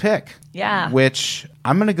next pick. Yeah. Which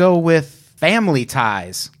I'm going to go with Family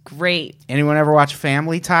Ties. Great. Anyone ever watch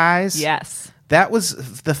Family Ties? Yes.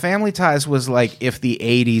 The Family Ties was like if the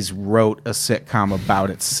 80s wrote a sitcom about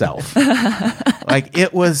itself. Like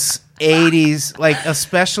it was 80s, like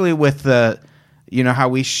especially with how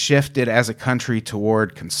we shifted as a country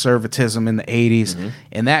toward conservatism in the 80s.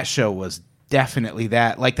 And that show was definitely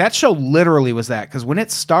that. Like that show literally was that. Because when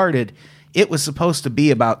it started, it was supposed to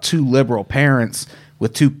be about two liberal parents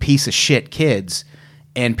with two piece of shit kids.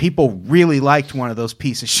 And people really liked one of those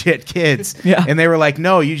piece of shit kids. Yeah. And they were like,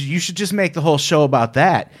 no, you should just make the whole show about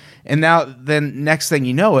that. And now then next thing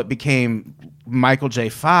you know, it became Michael J.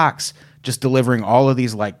 Fox just delivering all of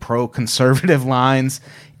these like pro-conservative lines.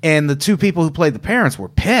 And the two people who played the parents were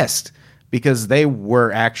pissed because they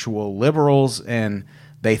were actual liberals and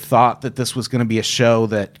they thought that this was going to be a show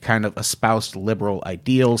that kind of espoused liberal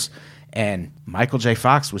ideals. And Michael J.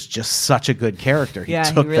 Fox was just such a good character. He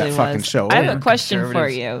took really that fucking was. show I over. have a question for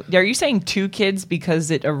you. Are you saying two kids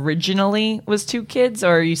because it originally was two kids,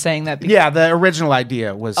 or are you saying that? Yeah, the original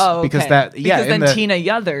idea was because that. Yeah, because then Tina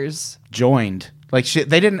Yothers joined. Like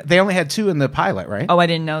they only had two in the pilot, right? Oh, I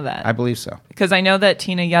didn't know that. I believe so. Because I know that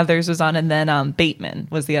Tina Yothers was on, and then Bateman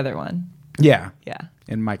was the other one. Yeah. Yeah.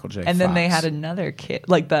 And Michael J. And Fox. then they had another kid,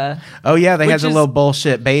 like the. Oh yeah, they had which the is- little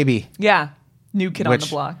bullshit baby. Yeah, new kid on the Which-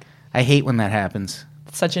 block. I hate when that happens.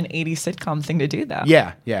 Such an 80s sitcom thing to do, though.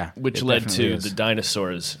 Yeah, yeah. Which it led definitely to is. the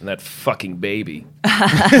dinosaurs and that fucking baby.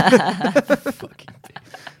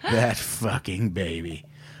 That fucking baby.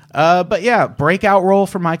 But yeah, breakout role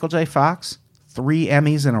for Michael J. Fox. 3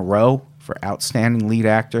 Emmys in a row for outstanding lead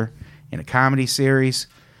actor in a comedy series.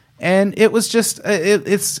 And it was just,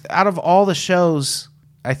 it's out of all the shows,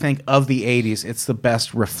 I think, of the 80s, it's the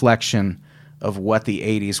best reflection of what the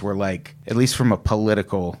 80s were like, at least from a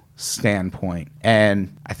political standpoint.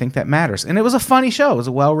 And I think that matters. And it was a funny show. It was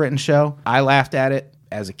a well-written show. I laughed at it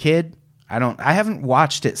as a kid. I haven't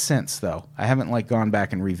watched it since, though. I haven't like gone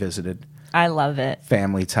back and revisited I love it.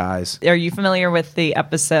 Family Ties. Are you familiar with the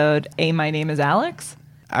episode "Hey, My Name Is Alex"?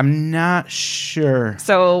 I'm not sure.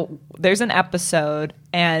 So there's an episode,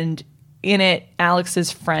 and in it,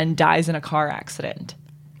 Alex's friend dies in a car accident,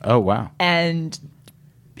 Oh, wow. and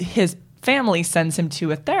his family sends him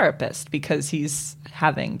to a therapist because he's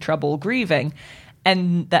having trouble grieving.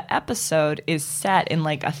 And the episode is set in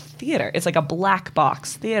like a theater. It's like a black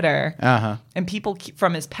box theater. Uh-huh. And people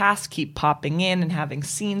from his past keep popping in and having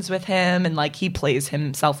scenes with him. And like he plays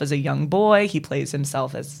himself as a young boy. He plays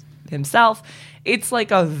himself as himself. It's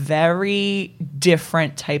like a very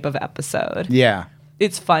different type of episode. Yeah.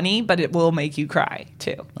 It's funny, but it will make you cry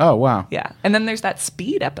too. Oh, wow. Yeah. And then there's that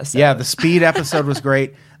Speed episode. Yeah, the Speed episode was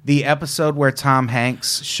great. The episode where Tom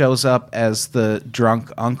Hanks shows up as the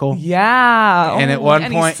drunk uncle. Yeah. And at one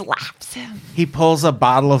and point- he slaps him. He pulls a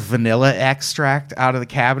bottle of vanilla extract out of the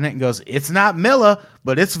cabinet and goes, "It's not Milla,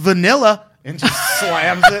 but it's vanilla," and just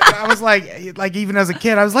slams it. And I was like even as a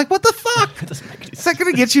kid, I was like, "What the fuck? Is that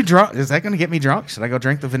going to get you drunk? Is that going to get me drunk? Should I go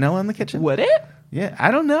drink the vanilla in the kitchen?" Would it? Yeah, I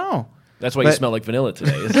don't know. That's why you But- smell like vanilla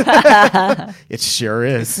today. Isn't it? It sure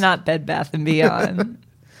is. It's not Bed Bath & Beyond.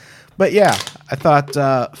 But yeah, I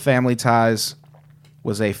thought Family Ties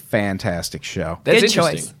was a fantastic show. That's Good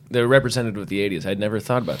interesting. choice. They're representative of the 80s. I'd never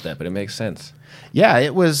thought about that, but it makes sense. Yeah,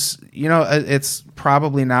 it was, it's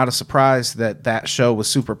probably not a surprise that show was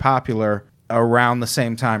super popular around the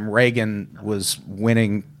same time Reagan was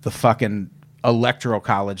winning the fucking electoral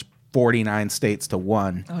college 49 states to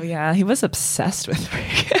 1. Oh, yeah. He was obsessed with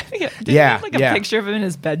Reagan. Did Yeah, he have like a yeah. picture of him in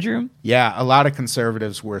his bedroom? Yeah, a lot of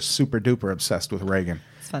conservatives were super duper obsessed with Reagan.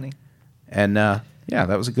 It's funny. And yeah,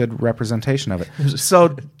 that was a good representation of it. So,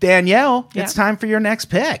 Danielle, Yeah. it's time for your next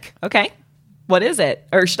pick. Okay. What is it?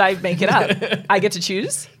 Or should I make it up? I get to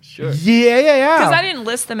choose? Sure. Yeah. Because I didn't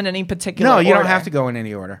list them in any particular No, order. you don't have to go in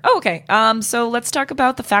any order. Oh, okay. So let's talk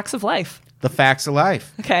about the facts of life. The facts of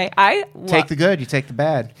life. Okay. Take the good, you take the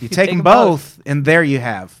bad. You take them 'em both, and there you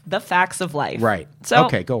have. the facts of life. Right. So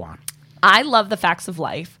Okay, go on. I love the facts of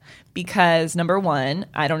life because number one,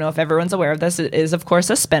 I don't know if everyone's aware of this, it is of course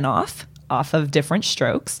a spinoff off of Different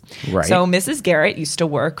Strokes. Right. So Mrs. Garrett used to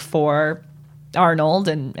work for Arnold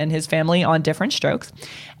and his family on Different Strokes.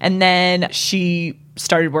 And then she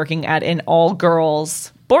started working at an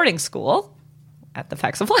all-girls boarding school at the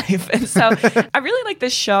Facts of Life. And so I really like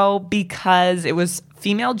this show because it was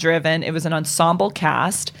female driven. It was an ensemble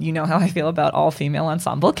cast. You know how I feel about all female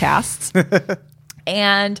ensemble casts.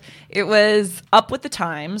 And it was up with the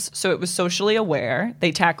times, so it was socially aware.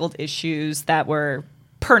 They tackled issues that were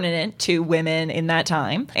pertinent to women in that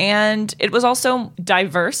time. And it was also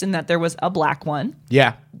diverse in that there was a black one,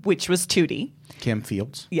 Yeah. which was Tootie. Kim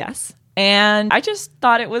Fields. Yes. And I just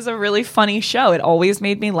thought it was a really funny show. It always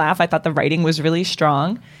made me laugh. I thought the writing was really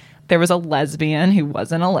strong. There was a lesbian who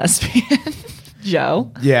wasn't a lesbian,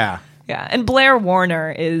 Joe. Yeah. Yeah, and Blair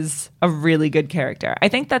Warner is a really good character. I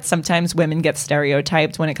think that sometimes women get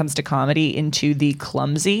stereotyped when it comes to comedy into the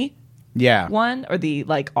clumsy Yeah. one or the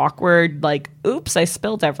like awkward, like, oops, I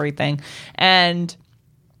spilled everything. And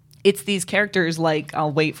it's these characters like,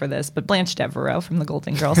 I'll wait for this, but Blanche Devereaux from the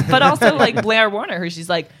Golden Girls, but also like Blair Warner, who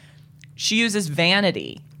she uses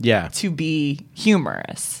vanity to be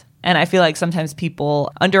humorous. And I feel like sometimes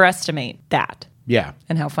people underestimate that. Yeah.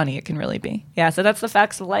 And how funny it can really be. Yeah, so that's the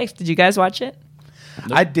facts of life. Did you guys watch it?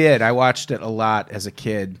 Nope. I did. I watched it a lot as a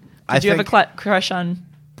kid. Did you have a crush on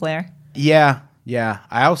Blair? Yeah.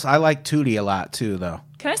 I like Tootie a lot too, though.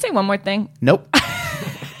 Can I say one more thing? Nope.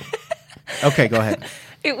 Okay, go ahead.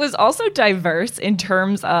 It was also diverse in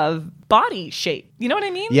terms of body shape. You know what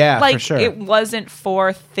I mean? Yeah, for sure. It wasn't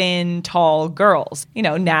for thin, tall girls. You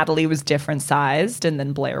know, Natalie was different sized, and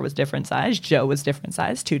then Blair was different sized. Joe was different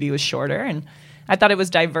sized. Tootie was shorter, and I thought it was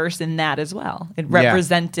diverse in that as well. It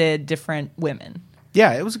represented different women.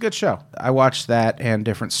 Yeah, it was a good show. I watched that and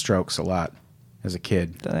Different Strokes a lot as a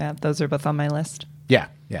kid. So, yeah, those are both on my list. Yeah.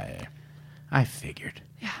 I figured.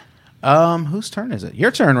 Yeah. Whose turn is it?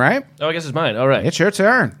 Your turn, right? Oh, I guess it's mine. All right. It's your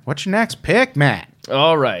turn. What's your next pick, Matt?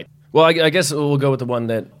 All right. Well, I guess we'll go with the one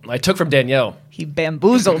that I took from Danielle. He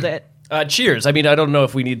bamboozled it. Cheers. I mean, I don't know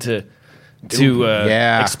if we need to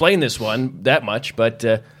explain this one that much,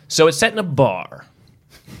 but so it's set in a bar.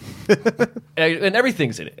 And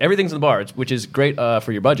everything's in it. Everything's in the bar, which is great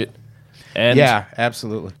for your budget. And yeah,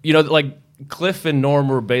 absolutely. You know, like Cliff and Norm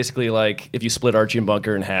were basically like if you split Archie and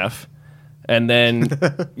Bunker in half, and then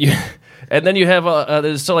you have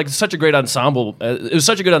there's such a great ensemble. It was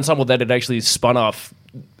such a good ensemble that it actually spun off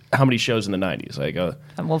how many shows in the 90s? Like, well,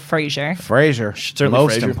 Frasier. Certainly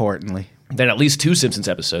most Frasier. Importantly. Then at least 2 Simpsons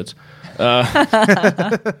episodes.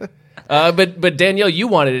 But Danielle, you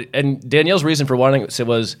wanted it, and Danielle's reason for wanting it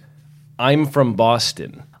was, I'm from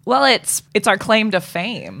Boston. Well, it's our claim to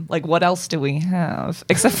fame. Like, what else do we have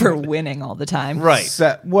except for winning all the time? Right.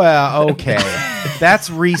 Okay. That's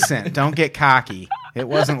recent. Don't get cocky. It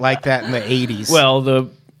wasn't like that in the 80s. Well, the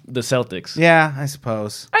Celtics. Yeah, I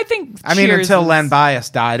suppose. I mean, until Len Bias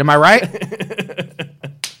died. Am I right?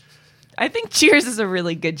 I think Cheers is a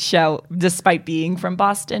really good show, despite being from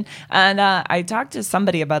Boston. And I talked to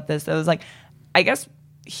somebody about this. I was like, I guess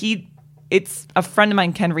it's a friend of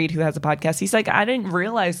mine, Ken Reed, who has a podcast. He's like, I didn't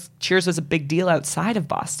realize Cheers was a big deal outside of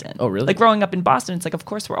Boston. Oh, really? Like growing up in Boston, it's like, of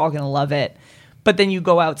course we're all going to love it. But then you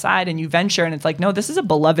go outside and you venture, and it's like, no, this is a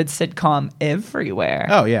beloved sitcom everywhere.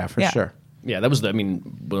 Oh, yeah, for sure. Yeah, that was, one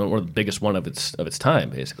of the biggest one of its time,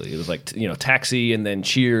 basically. It was like, Taxi, and then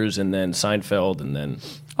Cheers, and then Seinfeld, and then...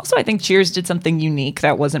 Also, I think Cheers did something unique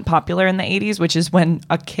that wasn't popular in the 80s, which is when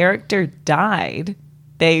a character died,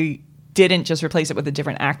 they didn't just replace it with a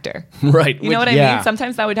different actor. Right. You know what I mean?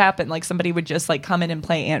 Sometimes that would happen. Like, somebody would just, like, come in and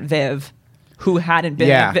play Aunt Viv, who hadn't been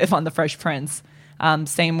Aunt Viv on The Fresh Prince.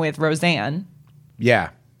 Same with Roseanne. Yeah.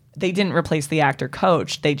 They didn't replace the actor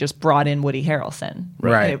coach. They just brought in Woody Harrelson.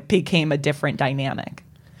 Right. And it became a different dynamic.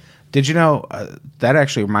 Did you know, that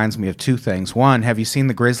actually reminds me of 2 things. One, have you seen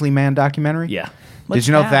the Grizzly Man documentary? Yeah. Did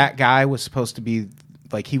you know that guy was supposed to be,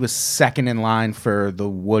 like, he was second in line for the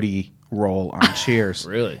Woody role on Cheers.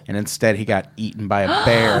 Really? And instead he got eaten by a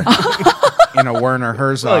bear in a Werner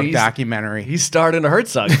Herzog documentary. He starred in a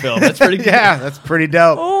Herzog film. That's pretty good. Yeah, that's pretty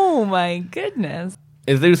dope. Oh, my goodness.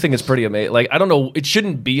 I do think it's pretty amazing. Like, I don't know, it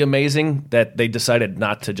shouldn't be amazing that they decided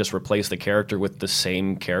not to just replace the character with the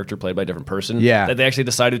same character played by a different person. Yeah. That they actually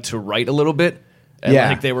decided to write a little bit. And I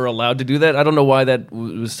think they were allowed to do that. I don't know why that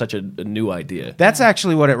was such a new idea. That's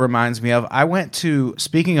actually what it reminds me of. I went to,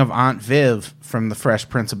 speaking of Aunt Viv from The Fresh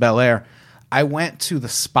Prince of Bel-Air, I went to the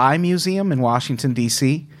Spy Museum in Washington,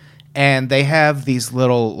 D.C., and they have these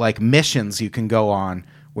little, like, missions you can go on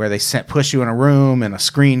where they push you in a room and a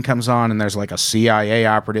screen comes on and there's, like, a CIA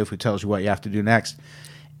operative who tells you what you have to do next.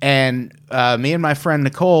 And me and my friend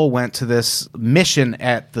Nicole went to this mission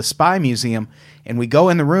at the Spy Museum, and we go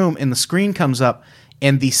in the room and the screen comes up,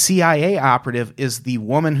 and the CIA operative is the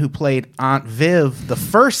woman who played Aunt Viv the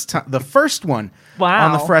first one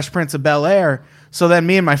on The Fresh Prince of Bel-Air. So then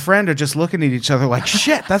me and my friend are just looking at each other like,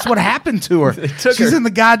 shit, that's what happened to her. She's in the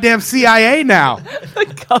goddamn CIA now.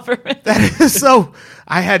 The government. That is so...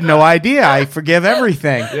 I had no idea. I forgive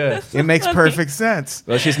everything. Yeah. It makes perfect sense.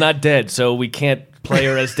 Well, she's not dead, so we can't play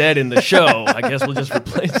her as dead in the show. I guess we'll just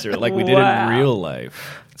replace her like we did in real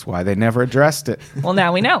life. That's why they never addressed it. Well,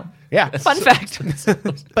 now we know. Yeah. Fun fact.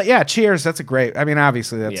 But yeah, Cheers, that's a great... I mean,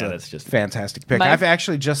 obviously, that's just fantastic pick. I've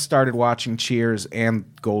actually just started watching Cheers and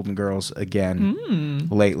Golden Girls again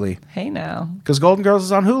lately. Hey, now. Because Golden Girls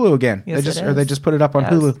is on Hulu again. Yes, They just put it up on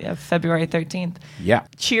Hulu. Yeah, February 13th. Yeah.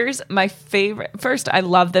 Cheers, my favorite. First, I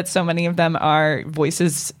love that so many of them are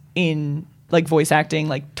voices in, like, voice acting,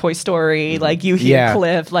 like Toy Story, like you hear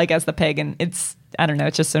Cliff, like, as the pig, and it's, I don't know,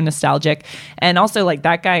 it's just so nostalgic. And also, like,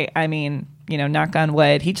 that guy, I mean... knock on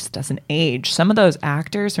wood, he just doesn't age. Some of those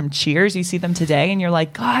actors from Cheers, you see them today and you're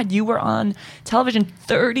like, God, you were on television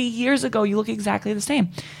 30 years ago. You look exactly the same.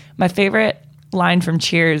 My favorite line from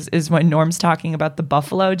Cheers is when Norm's talking about the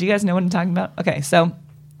buffalo. Do you guys know what I'm talking about? Okay, so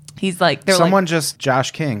he's like,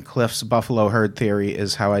 Josh King, Cliff's buffalo herd theory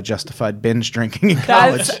is how I justified binge drinking in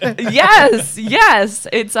college. Yes.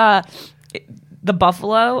 It's the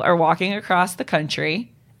buffalo are walking across the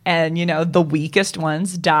country. And, the weakest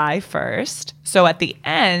ones die first. So at the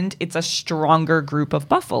end, it's a stronger group of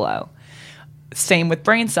buffalo. Same with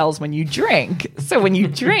brain cells when you drink. So when you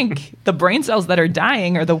drink, the brain cells that are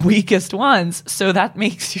dying are the weakest ones. So that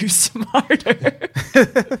makes you smarter.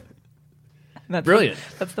 Brilliant.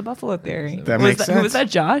 That's the buffalo theory. That makes sense. Who was that,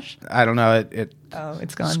 Josh? I don't know.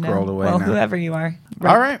 It's gone scrolled now. away Well, now. whoever you are.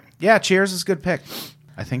 All right. Yeah, Cheers is a good pick.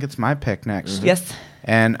 I think it's my pick next. Mm-hmm. Yes.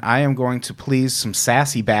 And I am going to please some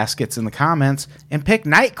sassy baskets in the comments and pick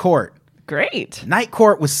Night Court. Great. Night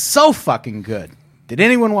Court was so fucking good. Did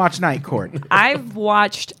anyone watch Night Court? I've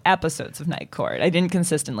watched episodes of Night Court. I didn't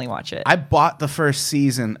consistently watch it. I bought the first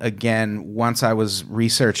season again once I was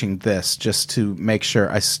researching this just to make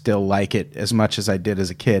sure I still like it as much as I did as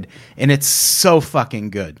a kid. And it's so fucking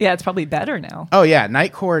good. Yeah, it's probably better now. Oh, yeah.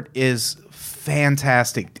 Night Court is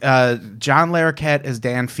fantastic. John Larroquette as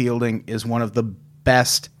Dan Fielding is one of the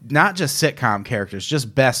best, not just sitcom characters,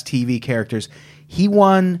 just best TV characters. He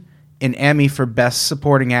won an Emmy for Best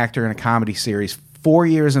Supporting Actor in a Comedy Series 4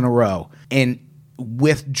 years in a row and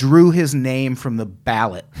withdrew his name from the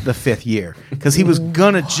ballot the 5th year because he was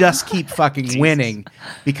gonna just keep fucking winning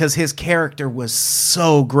because his character was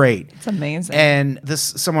so great. It's amazing. And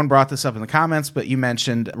someone brought this up in the comments, but you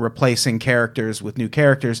mentioned replacing characters with new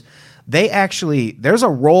characters. There's a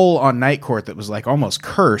role on Night Court that was like almost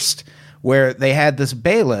cursed where they had this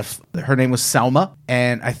bailiff. Her name was Selma,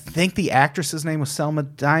 and I think the actress's name was Selma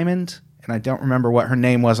Diamond, and I don't remember what her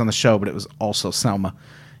name was on the show, but it was also Selma.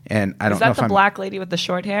 And I don't know if Is that the black lady with the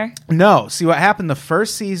short hair? No. See, what happened the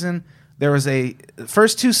first season,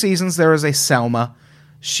 first 2 seasons, there was a Selma.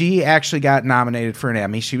 She actually got nominated for an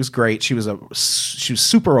Emmy. She was great. She was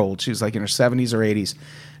super old. She was like in her 70s or 80s.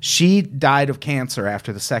 She died of cancer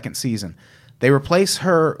after the second season. They replaced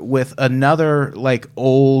her with another like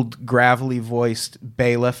old gravelly voiced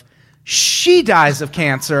bailiff. She dies of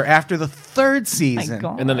cancer after the 3rd season. My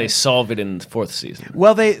God. And then they solve it in the 4th season.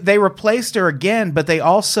 Well, they replaced her again, but this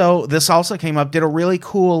also came up, did a really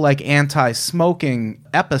cool like anti-smoking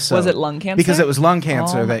episode. Was it lung cancer? Because it was lung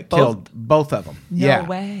cancer that killed both of them. No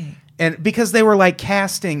way. And because they were like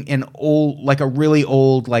casting a really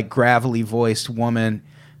old, like gravelly voiced woman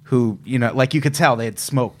who, like you could tell they had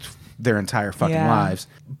smoked their entire fucking lives.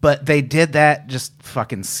 But they did that just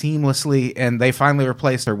fucking seamlessly, and they finally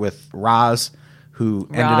replaced her with Roz, who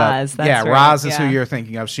ended up... That's Roz is who you're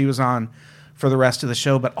thinking of. She was on for the rest of the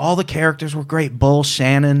show, but all the characters were great. Bull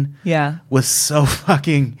Shannon was so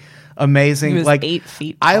fucking amazing. He was like 8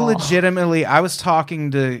 feet tall. I was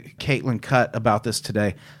talking to Caitlin Cutt about this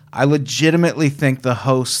today. I legitimately think the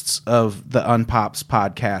hosts of the Unpops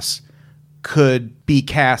podcast could be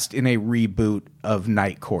cast in a reboot of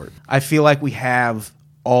Night Court. I feel like we have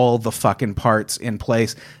all the fucking parts in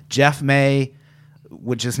place. Jeff May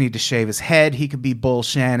would just need to shave his head. He could be Bull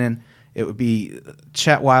Shannon. It would be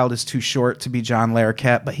Chet Wild is too short to be John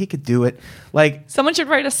Larroquette, but he could do it. Like someone should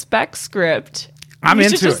write a spec script. I'm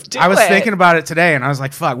into it. I was thinking about it today, and I was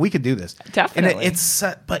like, "Fuck, we could do this." Definitely.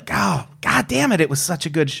 And god damn it, it was such a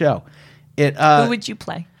good show. Who would you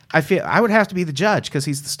play? I would have to be the judge because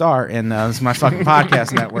he's the star, and this is my fucking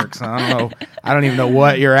podcast network. So I don't even know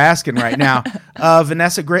what you're asking right now.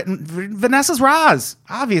 Vanessa Gritton, Vanessa's Roz,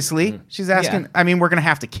 obviously. She's asking. Yeah. I mean, we're gonna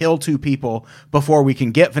have to kill 2 people before we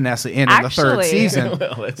can get Vanessa in the 3rd season.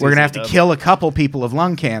 We're gonna have to kill a couple people of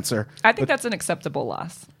lung cancer. I think that's an acceptable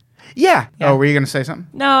loss. Yeah. Oh, were you gonna say something?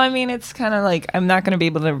 No, I mean it's kind of like I'm not gonna be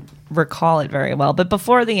able to recall it very well. But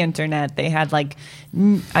before the internet, they had like,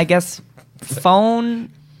 I guess,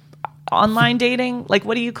 phone. Online dating? Like,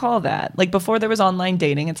 what do you call that? Like, before there was online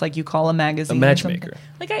dating, it's like you call a magazine. A matchmaker.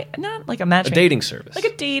 Not like a matchmaker. A dating service. Like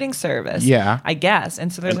a dating service. Yeah. I guess.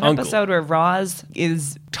 And so there's an episode where Roz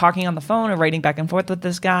is talking on the phone or writing back and forth with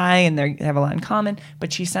this guy, and they have a lot in common,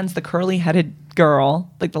 but she sends the curly-headed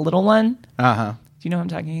girl, like the little one. Uh-huh. Do you know what I'm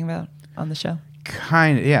talking about on the show?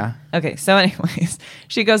 Kind of, yeah. Okay, so anyways,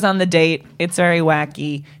 she goes on the date. It's very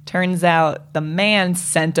wacky. Turns out the man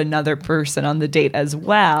sent another person on the date as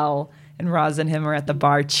well. And Roz and him are at the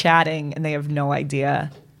bar chatting, and they have no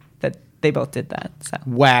idea that they both did that. So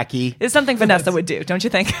wacky. It's something Vanessa would do, don't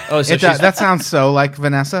you think? Oh, so that sounds so like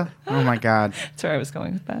Vanessa. Oh my god. That's where I was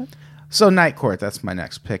going with that. So Night Court, that's my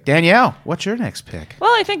next pick. Danielle, what's your next pick?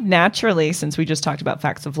 Well, I think naturally, since we just talked about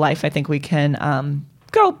Facts of Life, I think we can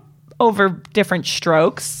go over Different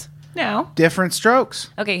Strokes now. Different Strokes.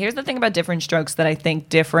 Okay, here's the thing about Different Strokes that I think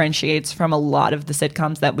differentiates from a lot of the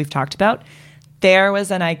sitcoms that we've talked about. There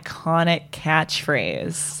was an iconic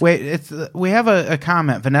catchphrase. Wait, we have a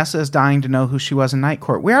comment. Vanessa is dying to know who she was in Night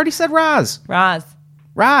Court. We already said Roz. Roz.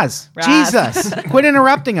 Jesus. Quit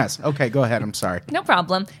interrupting us. Okay, go ahead. I'm sorry. No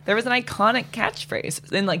problem. There was an iconic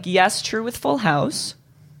catchphrase. And yes, true with Full House.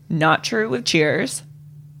 Not true with Cheers.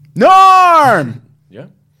 Norm! Yeah.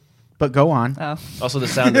 But go on. Oh, Also, the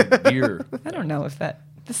sound of beer. I don't know if that...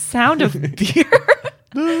 The sound of beer.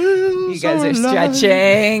 You guys are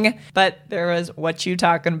stretching. But there was What You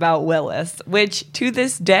Talking About, Willis, which to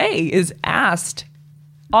this day is asked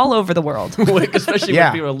all over the world. Especially Yeah.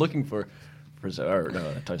 when people are looking for or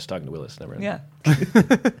no, I was talking to Willis. Never mind. Yeah.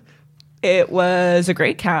 It was a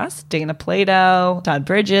great cast. Dana Plato, Todd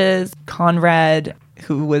Bridges, Conrad,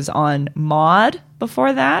 who was on Maude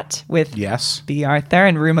before that with Yes. B. Arthur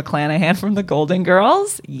and Rue McClanahan from the Golden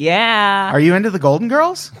Girls. Yeah. Are you into the Golden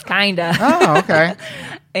Girls? Kinda. Oh, okay.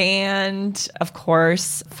 And of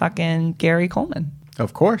course, fucking Gary Coleman.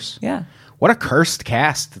 Of course. Yeah. What a cursed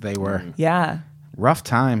cast they were. Yeah. Rough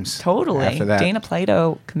times. Totally. After that. Dana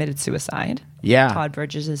Plato committed suicide. Yeah. Todd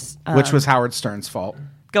Bridges is. Which was Howard Stern's fault.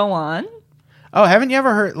 Go on. Oh, haven't you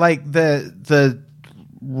ever heard like the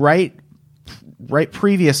right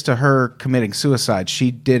previous to her committing suicide,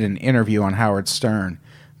 she did an interview on Howard Stern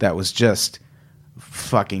that was just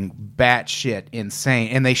fucking batshit insane,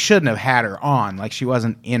 and they shouldn't have had her on. Like, she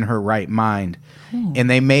wasn't in her right mind, and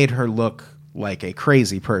they made her look like a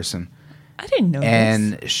crazy person. I didn't know this.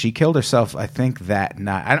 And she killed herself, I think, that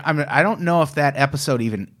night. I don't know if that episode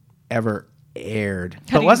even ever aired,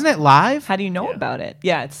 but wasn't it live? How do you know about it?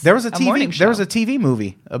 Yeah, it's There was a morning TV. show. There was a TV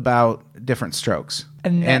movie about Different Strokes,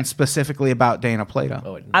 and specifically about Dana Plato.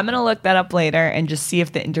 Oh, I'm gonna look that up later and just see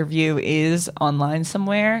if the interview is online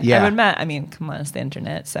somewhere. Yeah. I mean, come on, it's the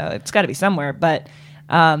internet, so it's got to be somewhere. But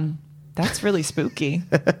that's really spooky.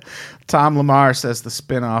 Tom Lamar says the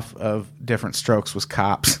spinoff of Different Strokes was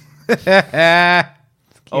Cops. Oh,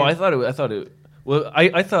 I thought it. Well,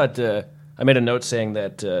 I thought I made a note saying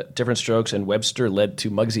that Different Strokes and Webster led to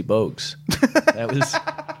Muggsy Bogues. That was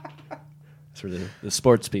for the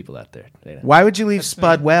sports people out there. Why would you leave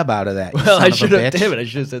Spud Webb out of that? You Well, son I of a should have. bitch? Damn it! I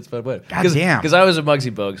should have said Spud Webb. God damn. Because I was a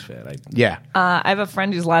Muggsy Bogues fan. Yeah. I have a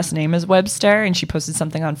friend whose last name is Webster, and she posted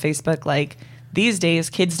something on Facebook like, "These days,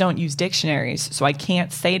 kids don't use dictionaries, so I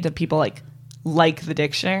can't say to people like the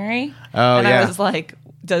dictionary." Oh, and yeah. I was like,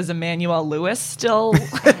 "Does Emmanuel Lewis still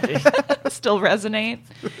resonate?"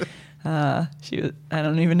 I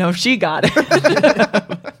don't even know if she got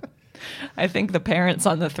it. I think the parents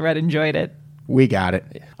on the thread enjoyed it. We got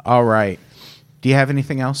it. All right. Do you have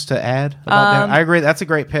anything else to add about that? I agree. That's a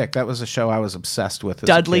great pick. That was a show I was obsessed with as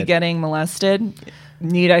Dudley a kid. getting molested.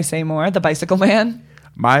 Need I say more? The Bicycle Man.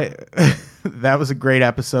 That was a great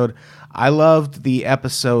episode. I loved the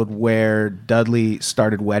episode where Dudley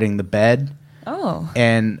started wetting the bed. Oh.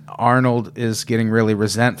 And Arnold is getting really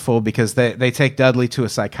resentful because they take Dudley to a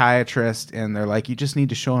psychiatrist, and they're like, you just need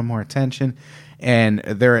to show him more attention. And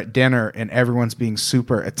they're at dinner, and everyone's being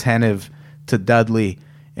super attentive to Dudley.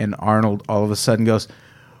 And Arnold all of a sudden goes,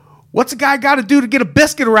 what's a guy got to do to get a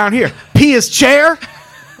biscuit around here? Pee his chair?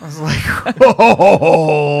 I was like,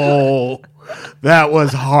 oh, that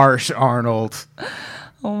was harsh, Arnold.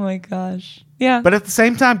 Oh my gosh. Yeah. But at the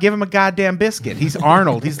same time, give him a goddamn biscuit. He's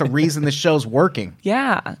Arnold. He's the reason the show's working.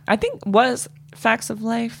 Yeah. I think was Facts of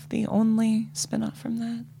Life the only spinoff from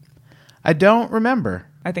that? I don't remember.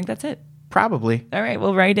 I think that's it. Probably. All right.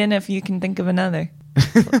 Well, write in if you can think of another.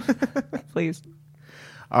 Please.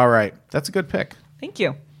 All right. That's a good pick. Thank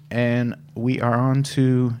you. And we are on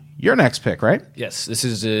to your next pick, right? Yes, this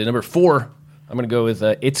is number 4. I'm going to go with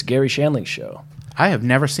It's Gary Shandling's Show. I have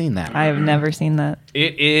never seen that. I have never seen that.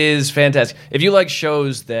 It is fantastic. If you like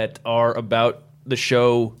shows that are about the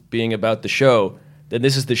show being about the show, then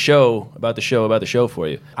this is the show about the show about the show for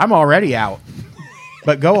you. I'm already out.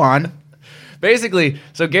 But go on. Basically,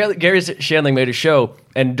 so Gary Shandling made a show,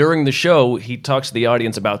 and during the show, he talks to the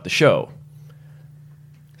audience about the show.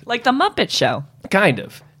 Like the Muppet Show. Kind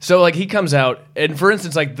of. So, like, he comes out, and for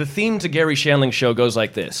instance, like, the theme to Gary Shandling's show goes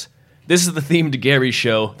like this. This is the theme to Gary's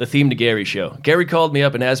show, the theme to Gary's show. Gary called me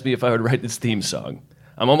up and asked me if I would write this theme song.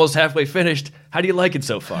 I'm almost halfway finished. How do you like it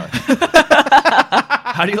so far?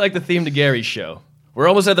 How do you like the theme to Gary's show? We're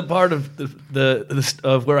almost at the part of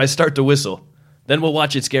of where I start to whistle. Then we'll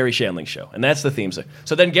watch It's Gary Shandling's Show. And that's the theme song.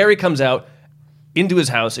 So then Gary comes out into his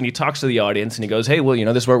house, and he talks to the audience, and he goes, hey, well,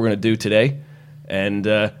 this is what we're going to do today. And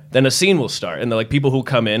then a scene will start, and they're like people who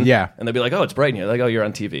come in, Yeah. and they'll be like, "Oh, it's bright in here." Like, "Oh, you're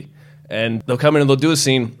on TV." And they'll come in and they'll do a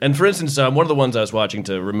scene. And for instance, one of the ones I was watching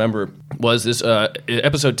to remember was this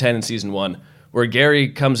episode 10 in season 1, where Gary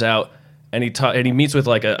comes out and he meets with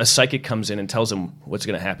like a psychic comes in and tells him what's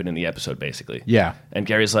going to happen in the episode, basically. Yeah. And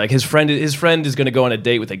Gary's like, his friend is going to go on a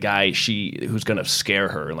date with a guy who's going to scare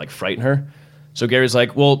her and like frighten her. So Gary's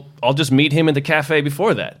like, well, I'll just meet him in the cafe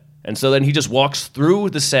before that. And so then he just walks through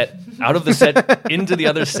the set, out of the set, into the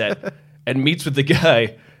other set, and meets with the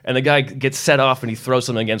guy. And the guy gets set off and he throws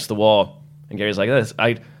something against the wall. And Gary's like,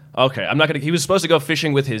 I'm not gonna. He was supposed to go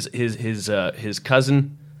fishing with his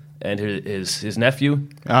cousin and his nephew.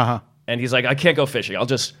 And he's like, I can't go fishing.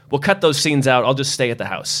 We'll cut those scenes out. I'll just stay at the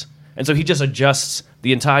house. And so he just adjusts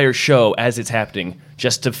the entire show as it's happening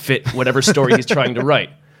just to fit whatever story he's trying to write.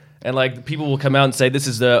 And like people will come out and say, this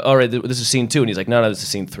is scene 2. And he's like, no, this is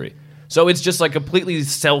scene 3. So it's just like completely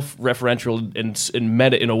self-referential and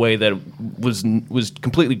meta in a way that was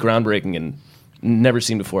completely groundbreaking and never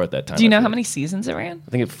seen before at that time. Do you know how many seasons it ran?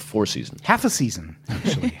 I think it's 4 seasons. Half a season,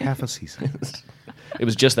 actually. Half a season. It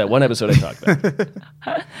was just that one episode I talked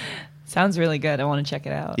about. Sounds really good. I want to check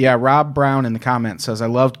it out. Yeah, Rob Brown in the comments says, I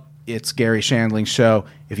loved It's Gary Shandling's show.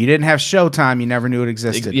 If you didn't have Showtime, you never knew it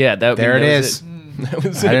existed. Yeah, there it is. That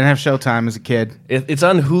was I didn't have Showtime as a kid. It's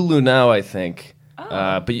on Hulu now, I think.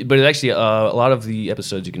 But it actually, a lot of the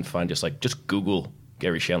episodes you can find just Google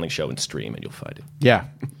Gary Shandling show and stream, and you'll find it. Yeah.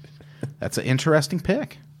 That's an interesting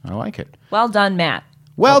pick. I like it. Well done, Matt.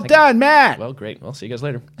 Well done, Matt. Well, great. Well, see you guys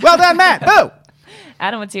later. Well done, Matt. Boo!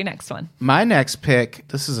 Adam, what's your next one? My next pick,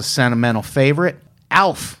 this is a sentimental favorite,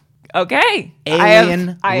 Alf. Okay.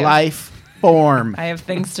 Alien life form. I have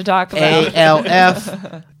things to talk about.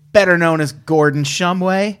 ALF, better known as Gordon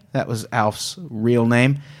Shumway. That was Alf's real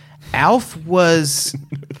name. Alf was...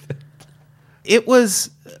 It was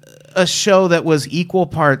a show that was equal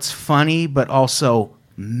parts funny, but also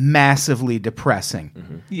massively depressing.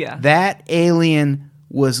 Mm-hmm. Yeah. That alien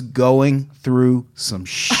was going through some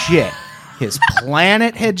shit. His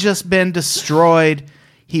planet had just been destroyed.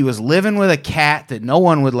 He was living with a cat that no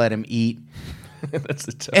one would let him eat. That's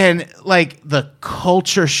the tough. And like the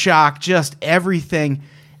culture shock, just everything.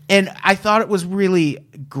 And I thought it was really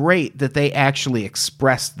great that they actually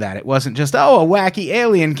expressed that. It wasn't just, oh, a wacky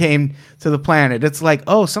alien came to the planet. It's like,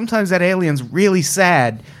 oh, sometimes that alien's really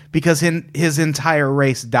sad because his entire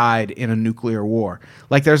race died in a nuclear war.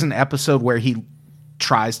 Like there's an episode where he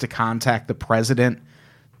tries to contact the president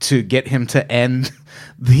to get him to end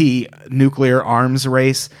the nuclear arms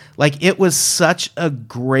race. Like it was such a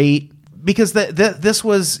great... Because this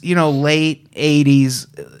was, late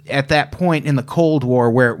 80s at that point in the Cold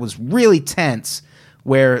War where it was really tense,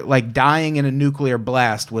 where like dying in a nuclear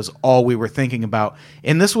blast was all we were thinking about.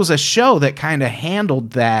 And this was a show that kind of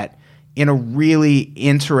handled that in a really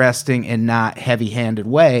interesting and not heavy-handed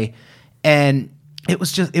way. And it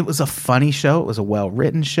was a funny show. It was a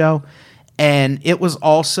well-written show. And it was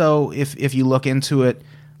also, if you look into it,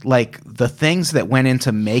 like the things that went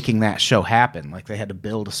into making that show happen. Like they had to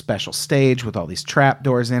build a special stage with all these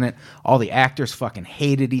trapdoors in it. All the actors fucking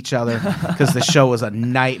hated each other because the show was a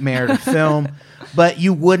nightmare to film. But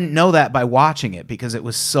you wouldn't know that by watching it because it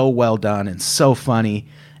was so well done and so funny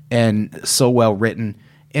and so well written.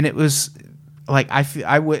 And it was like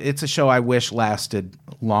it's a show I wish lasted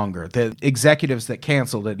longer. The executives that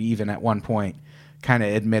canceled it, even at one point, kind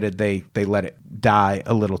of admitted they let it die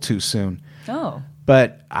a little too soon. Oh.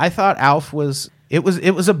 But I thought Alf was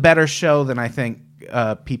a better show than I think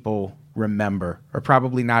people remember, or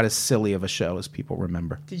probably not as silly of a show as people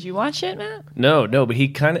remember. Did you watch it, Matt? No, but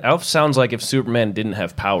Alf sounds like if Superman didn't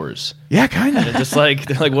have powers. Yeah, kind of. Just like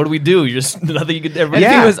they're like, what do we do? You're just nothing you could ever.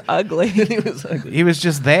 Yeah. He was ugly. He was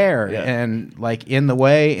just there and like in the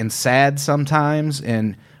way and sad sometimes,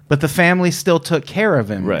 but the family still took care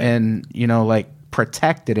of him and like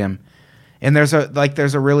protected him. And there's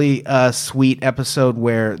a really sweet episode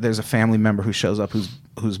where there's a family member who shows up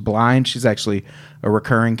who's blind. She's actually a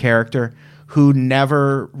recurring character who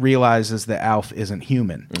never realizes that Alf isn't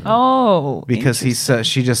human. Mm-hmm. Oh, because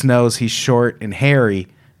she just knows he's short and hairy,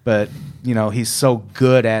 but he's so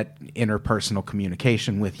good at interpersonal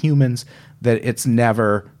communication with humans that it's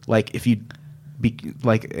never like if you be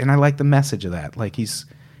like. And I like the message of that. Like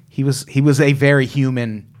he was a very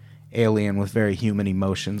human alien with very human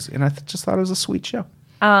emotions, and I just thought it was a sweet show.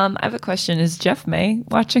 I have a question. Is Jeff May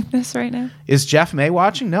watching this right now? Is Jeff May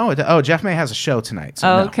watching? No. Jeff May has a show tonight.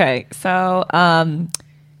 So okay. So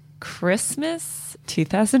Christmas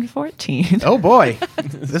 2014. Oh boy,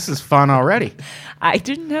 this is fun already. I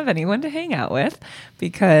didn't have anyone to hang out with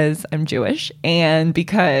because I'm Jewish and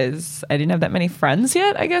because I didn't have that many friends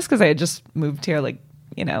yet, I guess, because I had just moved here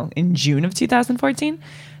in June of 2014.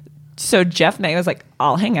 So Jeff May was like,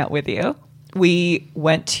 I'll hang out with you. We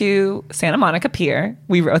went to Santa Monica Pier.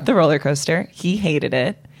 We rode the roller coaster. He hated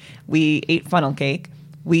it. We ate funnel cake.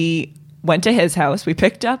 We went to his house. We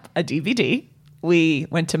picked up a DVD. We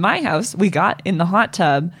went to my house. We got in the hot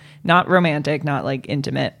tub, not romantic, not like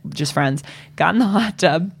intimate, just friends. Got in the hot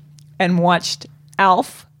tub and watched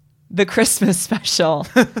Alf, the Christmas special,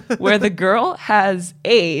 where the girl has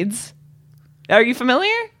AIDS. Are you familiar?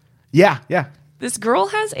 Yeah. This girl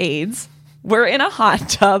has AIDS. We're in a hot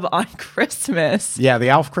tub on Christmas. Yeah, the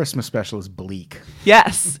Alf Christmas special is bleak.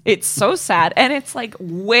 Yes, it's so sad. And it's like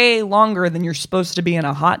way longer than you're supposed to be in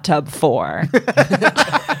a hot tub for.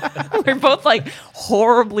 We're both like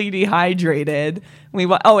horribly dehydrated.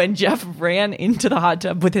 And Jeff ran into the hot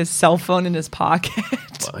tub with his cell phone in his pocket.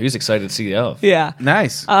 Wow, he was excited to see the elf. Yeah.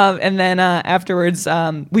 Nice. And then afterwards,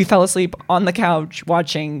 we fell asleep on the couch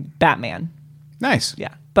watching Batman. Nice.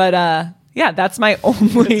 Yeah. But yeah, that's my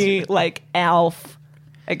only like Alf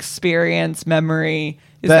experience memory.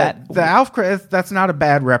 The Alf, that's not a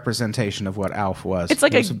bad representation of what Alf was. It's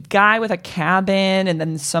like a guy with a cabin, and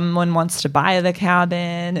then someone wants to buy the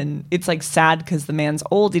cabin, and it's like sad because the man's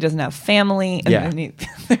old, he doesn't have family, and then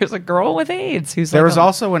there's a girl with AIDS who's there was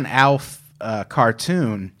also an Alf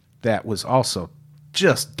cartoon that was also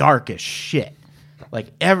just dark as shit. What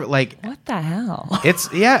the hell? It's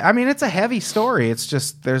it's a heavy story. It's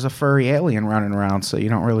just there's a furry alien running around, so you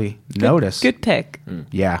don't really notice. Good pick.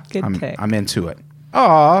 Yeah, Good pick. I'm into it.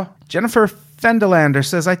 Aw, Jennifer Fendelander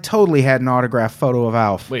says I totally had an autographed photo of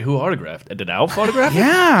Alf. Wait, who autographed? Did Alf autograph it?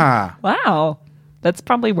 Yeah. Wow, that's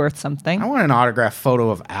probably worth something. I want an autographed photo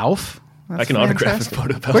of Alf. That's I can autograph fantastic. a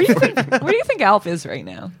photo of Alf. Where do you think Alf is right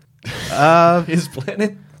now? His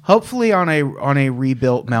planet? Hopefully on a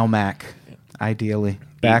rebuilt Melmac, ideally.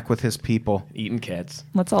 Back with his people. Eating cats.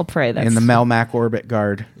 Let's all pray. In the Melmac Orbit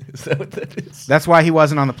Guard. Is that what that is? That's why he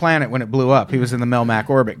wasn't on the planet when it blew up. He was in the Melmac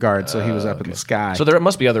Orbit Guard, so he was up in the sky. So there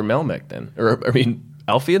must be other Melmac then.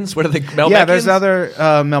 Alfians? What are they? Melmacians? Yeah, there's other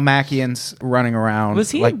Melmacians running around.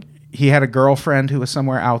 Was he? He had a girlfriend who was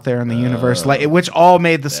somewhere out there in the universe, which all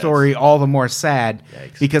made the story all the more sad.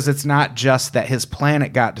 Yikes. Because it's not just that his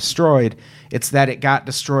planet got destroyed; it's that it got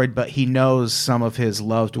destroyed, but he knows some of his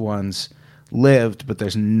loved ones lived, but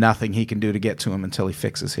there's nothing he can do to get to him until he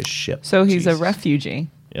fixes his ship. So he's Jesus. a refugee.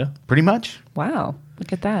 Yeah. Pretty much. Wow,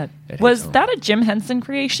 look at that. I think Was so. that a Jim Henson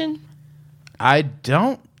creation? I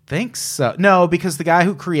don't think so. No, because the guy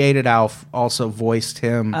who created Alf also voiced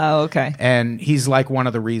him. Oh, okay. And he's like one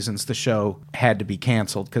of the reasons the show had to be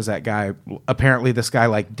canceled because this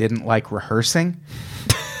guy didn't like rehearsing.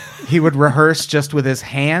 He would rehearse just with his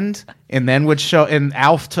hand and then would show. And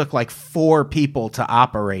Alf took like 4 people to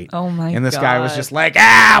operate. Oh my god! And this guy was just like,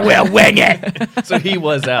 we'll wing it. So he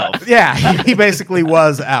was Alf. Yeah, he basically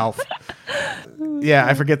was Alf. Yeah,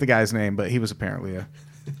 I forget the guy's name, but he was apparently a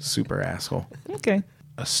super asshole. Okay.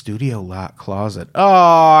 A studio lot closet.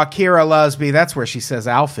 Oh, Kira Lusby. That's where she says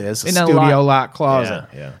Alf is. A In a studio lot closet.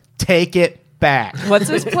 Yeah. Take it back. What's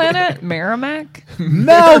his planet? Merrimack?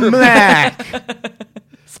 Melmac.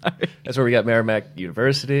 Sorry. That's where we got Merrimack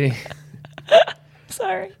University.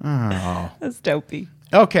 Sorry. Oh. That's dopey.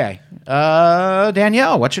 Okay.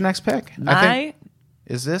 Danielle, what's your next pick?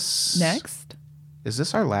 Is this Next Is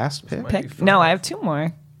this our last pick? Might be pick? fun. No, I have 2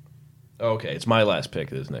 more. Okay, it's my last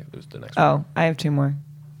pick. It was the next one. Oh, I have 2 more.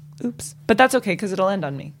 Oops. But that's okay because it'll end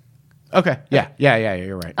on me. Okay. Yeah,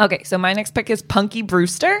 you're right. Okay, so my next pick is Punky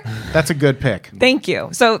Brewster. That's a good pick. Thank you.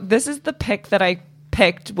 So this is the pick that I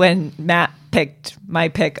picked when Matt picked my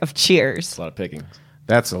pick of Cheers. It's a lot of picking.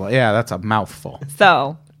 That's a mouthful.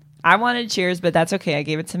 So I wanted Cheers, but that's okay. I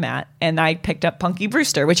gave it to Matt, and I picked up Punky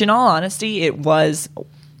Brewster, which in all honesty, it was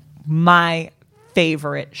my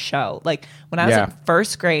favorite show. Like when I was in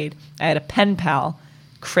 1st grade, I had a pen pal,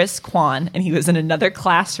 Chris Kwan, and he was in another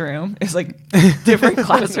classroom. It was like different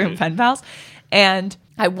classroom pen pals. And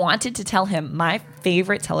I wanted to tell him my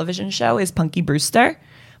favorite television show is Punky Brewster,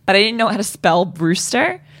 but I didn't know how to spell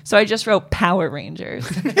Brewster. So I just wrote Power Rangers.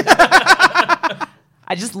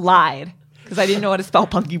 I just lied because I didn't know how to spell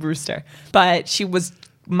Punky Brewster. But she was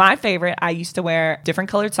my favorite. I used to wear different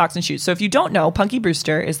colored socks and shoes. So if you don't know, Punky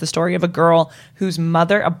Brewster is the story of a girl whose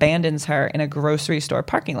mother abandons her in a grocery store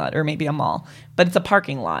parking lot, or maybe a mall. But it's a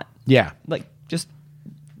parking lot. Yeah. Like just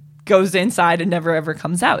goes inside and never ever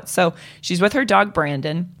comes out. So she's with her dog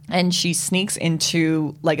Brandon, and she sneaks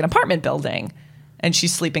into like an apartment building. And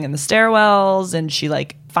she's sleeping in the stairwells, and she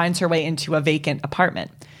like finds her way into a vacant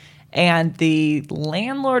apartment. And the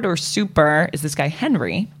landlord or super is this guy,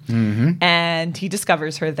 Henry. Mm-hmm. And he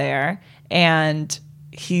discovers her there. And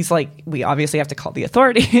he's like, we obviously have to call the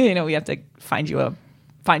authority. We have to find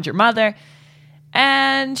your mother.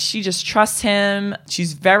 And she just trusts him.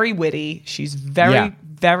 She's very witty. She's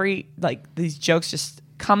very, like, these jokes just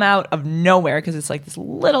come out of nowhere because it's like this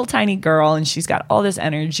little tiny girl and she's got all this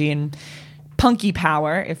energy and punky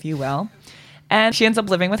power, if you will. And she ends up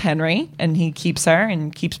living with Henry, and he keeps her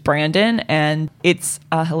and keeps Brandon. And it's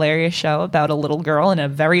a hilarious show about a little girl in a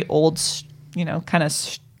very old, kind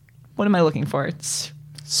of, what am I looking for? It's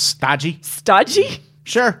stodgy.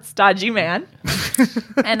 Sure. Stodgy man.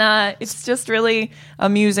 And it's just really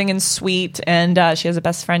amusing and sweet. And she has a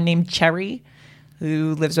best friend named Cherry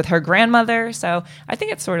who lives with her grandmother. So I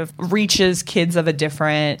think it sort of reaches kids of a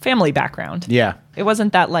different family background. Yeah. It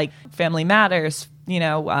wasn't that like Family Matters, you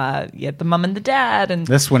had the mom and the dad. And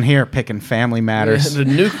this one here, picking Family Matters. The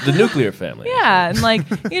nuclear family. Yeah. And like,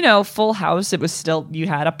 Full House, it was still, you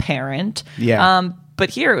had a parent. Yeah.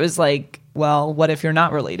 But here it was like, well, what if you're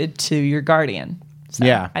not related to your guardian? So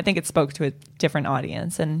yeah. I think it spoke to a different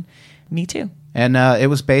audience, and me too. And it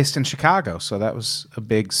was based in Chicago, so that was a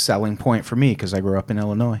big selling point for me because I grew up in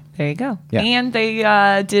Illinois. There you go. Yeah. And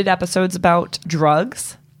they did episodes about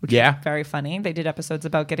drugs, which is very funny. They did episodes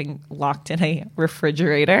about getting locked in a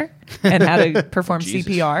refrigerator and how to perform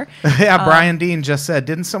CPR. Yeah, Brian Dean just said,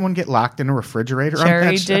 didn't someone get locked in a refrigerator on Cherry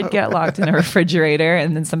that show? did get locked in a refrigerator,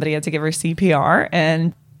 and then somebody had to give her CPR.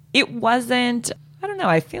 And it wasn't... I don't know.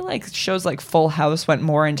 I feel like shows like Full House went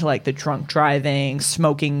more into like the drunk driving,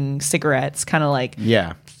 smoking cigarettes, kind of like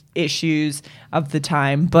issues of the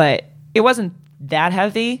time. But it wasn't that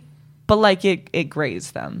heavy, but like it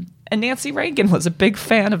grazed them. And Nancy Reagan was a big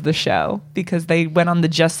fan of the show because they went on the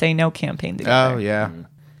Just Say No campaign together. Oh, yeah.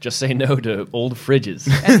 Just say no to old fridges.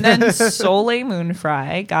 And then Soleil Moon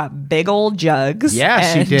Frye got big old jugs.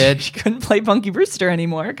 Yeah, she did. She couldn't play Punky Brewster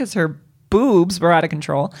anymore because her boobs were out of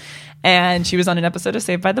control. And she was on an episode of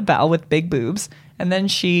Saved by the Bell with big boobs. And then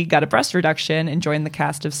she got a breast reduction and joined the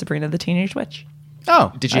cast of Sabrina the Teenage Witch.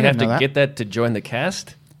 Oh, did you have to get that to join the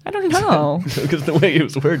cast? I don't know. Because the way it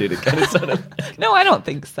was worded, it kind of sounded... No, I don't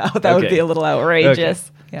think so. That would be a little outrageous.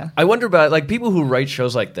 Okay. Yeah. I wonder about like people who write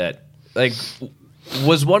shows like that. Like,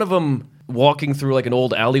 was one of them walking through like an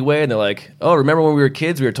old alleyway and they're like, oh, remember when we were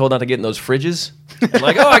kids, we were told not to get in those fridges? And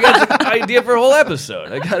like, oh, I got an idea for a whole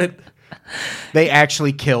episode. I got it. They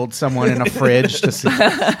actually killed someone in a fridge to see.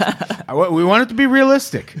 We want it to be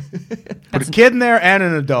realistic. Put a kid in there and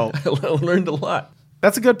an adult. I learned a lot.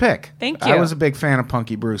 That's a good pick. Thank you. I was a big fan of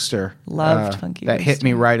Punky Brewster. Loved Punky Brewster. That hit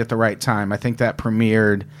me right at the right time. I think that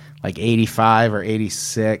premiered like 85 or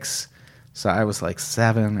 86. So I was like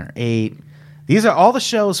 7 or 8. These are all the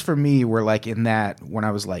shows for me were like in that when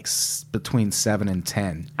I was like between 7 and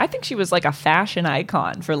 10. I think she was like a fashion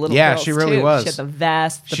icon for little girls. Yeah, she really was. She had the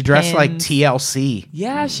vest, the She dressed pins. like TLC.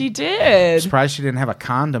 Yeah, she did. Surprised she didn't have a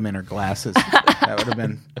condom in her glasses. That would have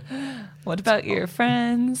been... What about your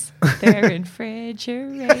friends? They're in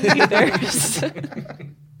refrigerators.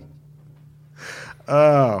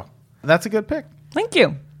 Oh, that's a good pick. Thank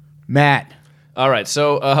you. Matt. All right,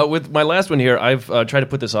 so with my last one here, I've tried to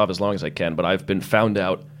put this off as long as I can, but I've been found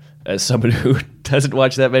out as somebody who doesn't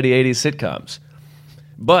watch that many 80s sitcoms.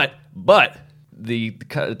 But the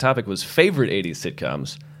topic was favorite 80s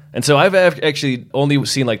sitcoms, and so I've actually only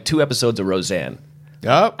seen like 2 episodes of Roseanne.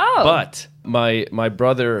 Oh. But my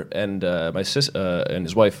brother and my and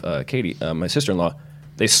his wife Katie, my sister-in-law,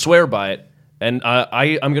 they swear by it. And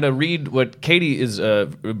I'm going to read what Katie is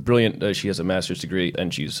brilliant. She has a master's degree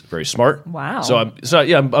and she's very smart. Wow. So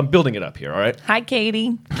I'm building it up here. All right. Hi,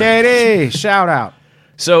 Katie. Katie, shout out.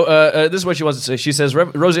 So this is what she wants to say. She says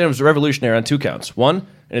Roseanne was revolutionary on 2 counts. 1,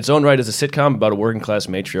 in its own right, is a sitcom about a working class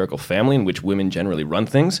matriarchal family in which women generally run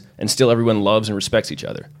things, and still everyone loves and respects each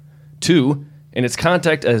other. 2, in its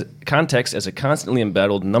context as a constantly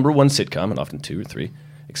embattled #1 sitcom, and often 2 or 3.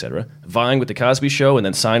 Etc., vying with The Cosby Show and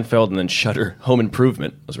then Seinfeld and then Shudder, Home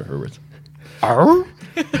Improvement. Those were her words.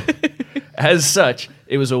 As such,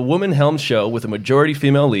 it was a woman-helmed show with a majority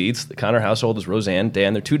female leads. The Connor household is Roseanne,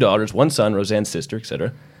 Dan, their 2 daughters, 1 son, Roseanne's sister, etc.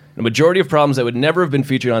 And a majority of problems that would never have been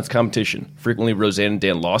featured on its competition. Frequently, Roseanne and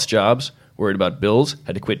Dan lost jobs, worried about bills,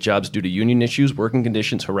 had to quit jobs due to union issues, working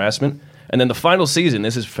conditions, harassment. And then the final season,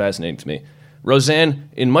 this is fascinating to me, Roseanne,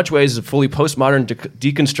 in much ways, is a fully postmodern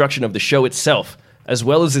deconstruction of the show itself, as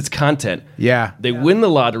well as its content. Yeah. They win the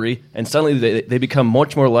lottery, and suddenly they become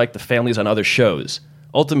much more like the families on other shows.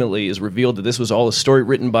 Ultimately, it is revealed that this was all a story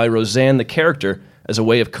written by Roseanne, the character, as a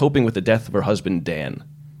way of coping with the death of her husband, Dan.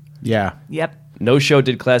 Yeah. Yep. No show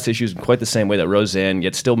did class issues in quite the same way that Roseanne,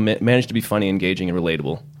 yet still managed to be funny, engaging, and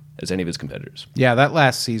relatable as any of his competitors. Yeah, that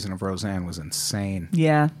last season of Roseanne was insane.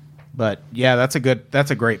 Yeah. But yeah, that's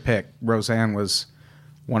a great pick. Roseanne was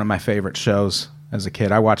one of my favorite shows as a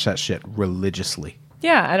kid. I watched that shit religiously.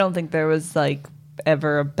 Yeah, I don't think there was like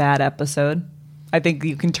ever a bad episode. I think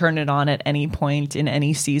you can turn it on at any point in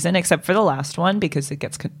any season, except for the last one because it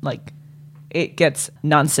gets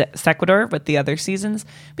non sequitur with the other seasons.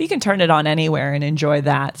 But you can turn it on anywhere and enjoy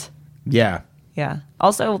that. Yeah. Yeah.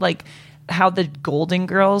 Also, like how the Golden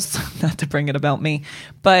Girls, not to bring it about me,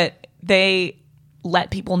 but they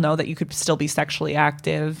let people know that you could still be sexually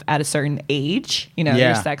active at a certain age. You know,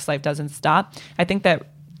 your sex life doesn't stop. I think that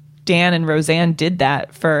Dan and Roseanne did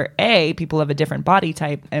that for A, people of a different body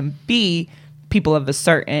type, and B, people of a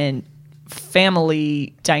certain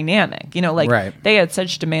family dynamic. You know, like they had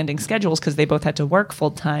such demanding schedules because they both had to work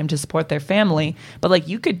full time to support their family. But like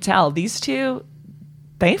you could tell these two,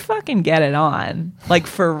 they fucking get it on, like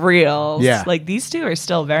for real. Yeah. Like these two are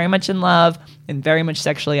still very much in love and very much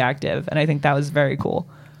sexually active. And I think that was very cool.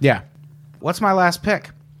 Yeah. What's my last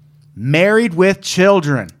pick? Married with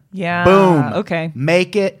Children. Yeah. Boom. Okay.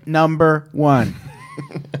 Make it number 1.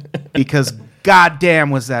 Because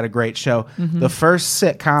goddamn was that a great show. Mm-hmm. The first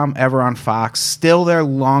sitcom ever on Fox. Still their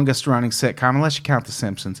longest running sitcom, unless you count The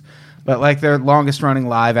Simpsons. But like their longest running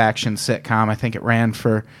live action sitcom. I think it ran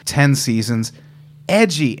for 10 seasons.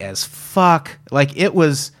 Edgy as fuck. Like it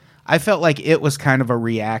was, I felt like it was kind of a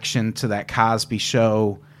reaction to that Cosby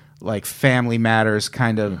Show, like Family Matters,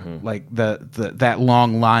 kind of like that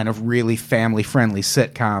long line of really family friendly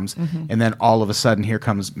sitcoms. And then all of a sudden here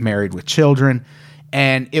comes Married with Children.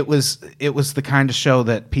 And it was the kind of show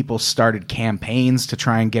that people started campaigns to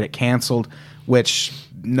try and get it canceled, which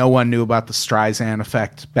no one knew about the Streisand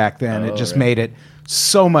effect back then. It just made it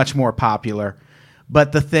so much more popular.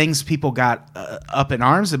 But the things people got up in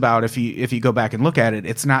arms about, if you go back and look at it,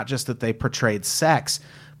 it's not just that they portrayed sex,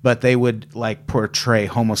 but they would like portray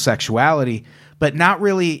homosexuality, but not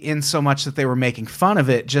really in so much that they were making fun of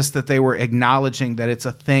it, just that they were acknowledging that it's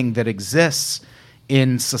a thing that exists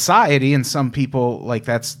in society, and some people like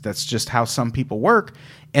that's just how some people work.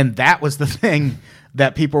 And that was the thing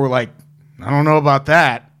that people were like, I don't know about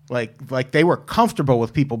that. Like they were comfortable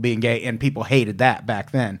with people being gay, and people hated that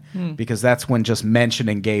back then because that's when just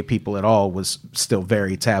mentioning gay people at all was still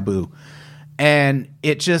very taboo. And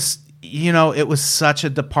it just, you know, it was such a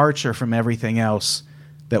departure from everything else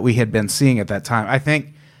that we had been seeing at that time. I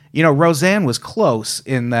think, you know, Roseanne was close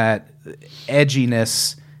in that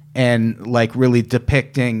edginess and like really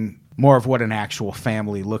depicting more of what an actual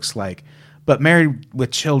family looks like. But Married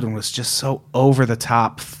with Children was just so over the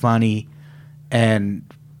top funny, and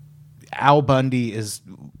Al Bundy is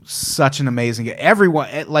such an amazing guy. Everyone,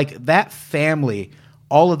 like that family,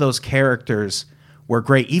 all of those characters were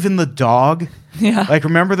great. Even the dog. Yeah. Like,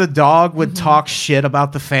 remember the dog would talk shit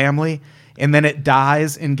about the family, and then it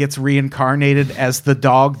dies and gets reincarnated as the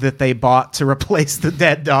dog that they bought to replace the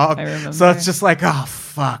dead dog. I remember. So it's just like, oh,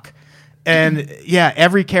 fuck. And yeah,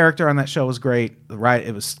 every character on that show was great. Right?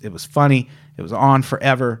 It was funny. It was on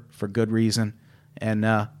forever for good reason. And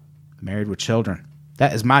Married with Children.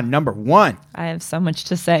 That is my number 1. I have so much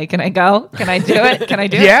to say. Can I go? Can I do it? Can I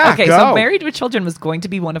do Yeah, it? Okay, go. so Married with Children was going to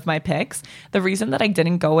be one of my picks. The reason that I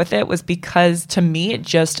didn't go with it was because to me it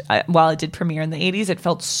just, while it did premiere in the 80s, it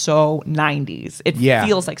felt so 90s. It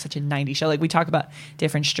feels like such a 90s show. Like we talk about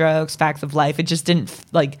Different Strokes, Facts of Life. It just didn't,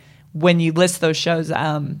 like when you list those shows,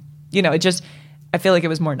 you know, it just, I feel like it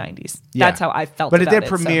was more 90s. Yeah. That's how I felt but about it did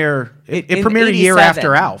premiere, it premiered a year 87.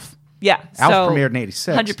 after Alf. Yeah. Alf premiered in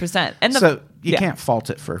 86. 100%. And so you can't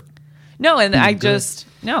fault it for... No, and I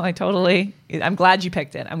totally, I'm glad you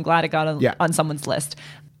picked it. I'm glad it got on someone's list.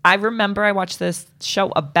 I remember I watched this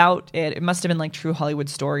show about it. It must have been like True Hollywood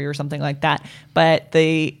Story or something like that. But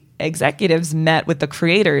the executives met with the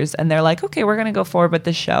creators and they're like, okay, we're going to go forward with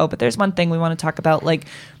this show. But there's one thing we want to talk about. Like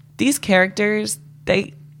these characters,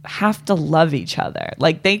 they have to love each other.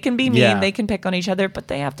 Like they can be mean, they can pick on each other, but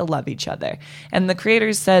they have to love each other. And the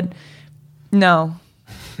creators said, no,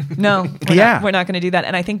 we're not going to do that.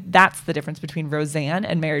 And I think that's the difference between Roseanne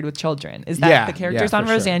and Married with Children is that the characters on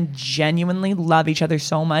Roseanne genuinely love each other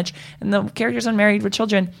so much, and the characters on Married with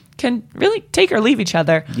Children can really take or leave each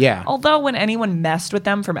other. Yeah. Although when anyone messed with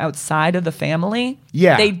them from outside of the family,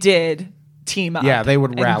 they did team up. Yeah, they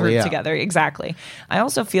would rally up together. Exactly. I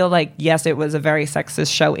also feel like, yes, it was a very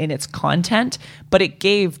sexist show in its content, but it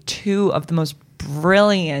gave 2 of the most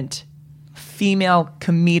brilliant female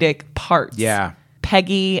comedic parts. Yeah.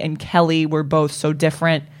 Peggy and Kelly were both so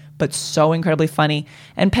different, but so incredibly funny.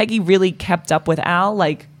 And Peggy really kept up with Al.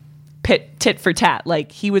 Like, tit for tat.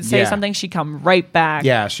 Like he would say Yeah. something, she'd come right back.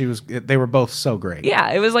 Yeah, they were both so great.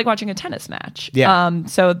 Yeah, it was like watching a tennis match. Yeah.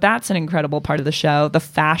 So that's an incredible part of the show. The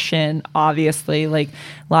fashion, obviously, like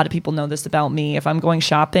a lot of people know this about me. If I'm going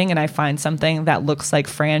shopping and I find something that looks like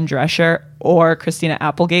Fran Drescher or Christina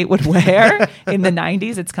Applegate would wear in the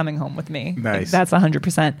 90s, it's coming home with me. Nice. Like, that's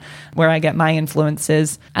 100% where I get my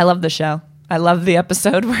influences. I love the show. I love the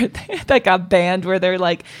episode where that got banned, where they're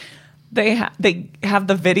like, they have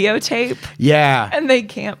the videotape. Yeah. And they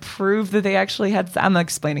can't prove that they actually had. I'm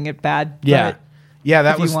explaining it bad. Yeah. but Yeah,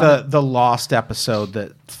 that if you was wanna- the lost episode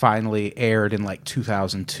that finally aired in like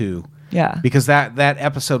 2002. Yeah. Because that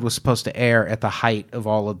episode was supposed to air at the height of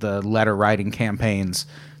all of the letter writing campaigns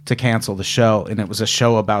to cancel the show, and it was a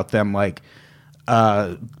show about them like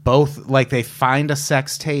both like they find a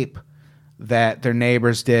sex tape that their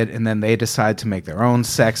neighbors did, and then they decide to make their own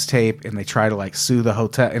sex tape, and they try to like sue the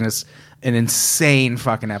hotel, and it's an insane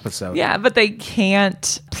fucking episode. Yeah, but they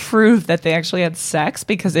can't prove that they actually had sex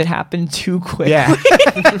because it happened too quickly. Yeah.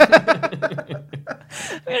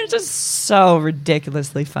 I mean, it's just so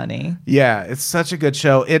ridiculously funny. Yeah, it's such a good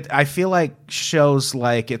show. I feel like shows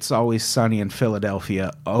like It's Always Sunny in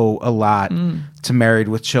Philadelphia owe a lot to Married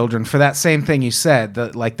with Children for that same thing you said.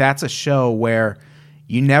 That's a show where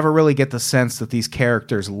you never really get the sense that these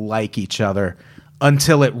characters like each other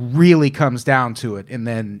until it really comes down to it, and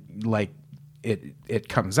then like it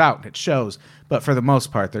comes out and it shows. But for the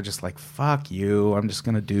most part, they're just like, fuck you, I'm just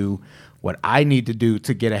gonna do what I need to do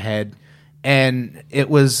to get ahead. And it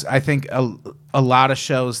was, I think, a lot of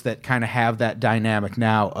shows that kind of have that dynamic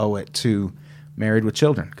now owe it to Married with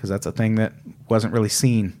Children, because that's a thing that wasn't really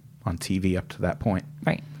seen on TV up to that point.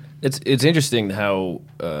 Right. It's interesting how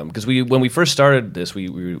because when we first started this,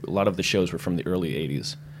 we a lot of the shows were from the early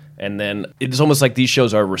 '80s, and then it's almost like these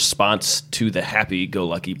shows are a response to the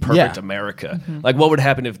happy-go-lucky, perfect America. Like, what would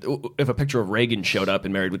happen if a picture of Reagan showed up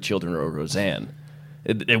in Married with Children or Roseanne?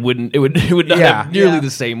 It would not have nearly the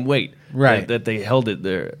same weight, right? That they held it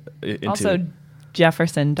there. Into. Also,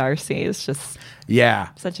 Jefferson Darcy is just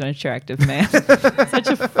such an attractive man, such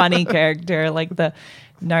a funny character, like the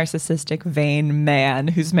narcissistic, vain man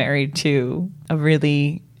who's married to a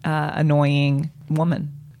really annoying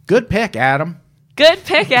woman. Good pick, Adam. Good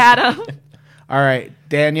pick, Adam. All right,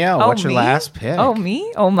 Danielle, what's your last pick? Oh,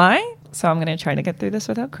 me? Oh, mine? So I'm going to try to get through this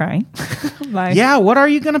without crying. Yeah, what are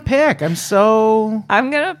you going to pick?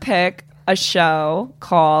 I'm going to pick a show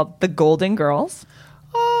called The Golden Girls.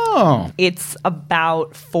 Oh. It's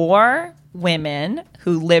about 4 women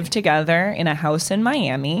who live together in a house in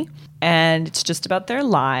Miami, and it's just about their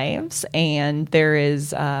lives. And there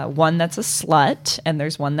is one that's a slut, and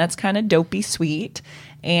there's one that's kind of dopey sweet,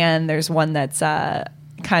 and there's one that's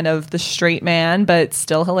kind of the straight man but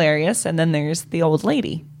still hilarious, and then there's the old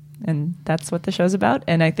lady. And that's what the show's about.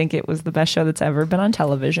 And I think it was the best show that's ever been on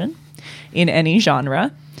television in any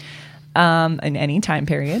genre, in any time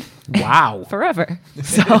period. Wow. Forever.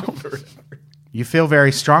 So You feel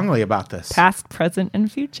very strongly about this. past, present, and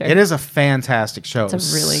future. It is a fantastic show. It's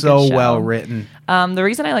a really so good show. well written. The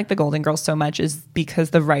reason I like The Golden Girls so much is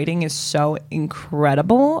because the writing is so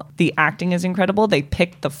incredible. The acting is incredible. They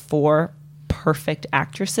picked the 4 perfect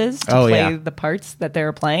actresses to play the parts that they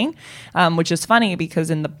were playing, which is funny because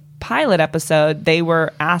in the pilot episode, they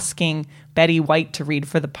were asking Betty White to read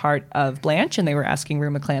for the part of Blanche, and they were asking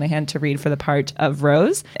Rue McClanahan to read for the part of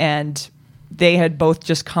Rose. And they had both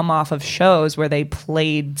just come off of shows where they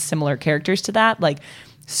played similar characters to that. Like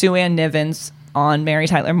Sue Ann Nivens on Mary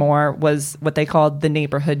Tyler Moore was what they called the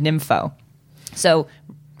neighborhood nympho. So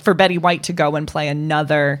for Betty White to go and play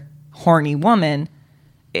another horny woman,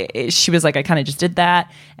 she was like, I kind of just did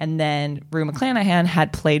that. And then Rue McClanahan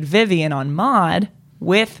had played Vivian on Maude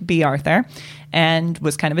with B. Arthur and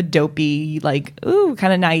was kind of a dopey, like, ooh,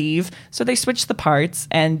 kind of naive. So they switched the parts,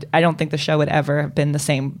 and I don't think the show would ever have been the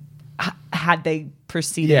same had they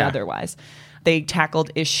proceeded otherwise. They tackled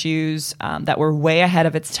issues that were way ahead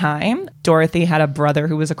of its time. Dorothy had a brother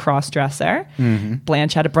who was a cross-dresser.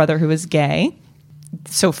 Blanche had a brother who was gay.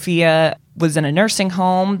 Sophia was in a nursing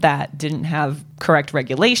home that didn't have correct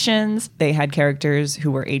regulations. They had characters who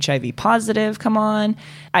were HIV positive come on.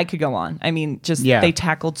 I could go on. I mean, they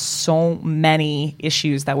tackled so many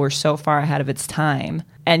issues that were so far ahead of its time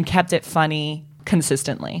and kept it funny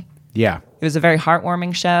consistently. Yeah. It was a very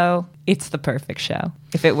heartwarming show. It's the perfect show.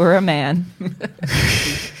 If it were a man,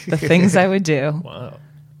 the things I would do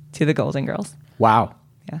to The Golden Girls. Wow.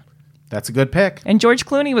 Yeah. That's a good pick. And George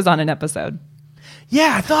Clooney was on an episode.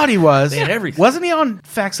 Yeah, I thought he was. They had everything. Wasn't he on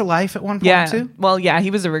Facts of Life at one point too? Well, yeah, he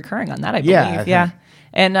was a recurring on that, I believe. Yeah, I think.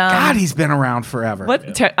 And God, he's been around forever.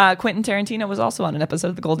 Quentin Tarantino was also on an episode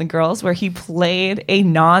of The Golden Girls where he played a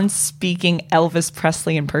non-speaking Elvis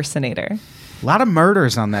Presley impersonator. A lot of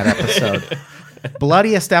murders on that episode.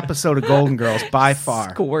 Bloodiest episode of Golden Girls by far.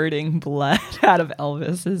 Squirting blood out of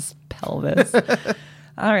Elvis's pelvis.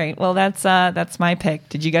 All right, well that's my pick.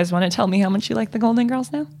 Did you guys want to tell me how much you like The Golden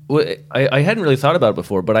Girls now? Well, I hadn't really thought about it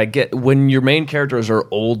before, but I get when your main characters are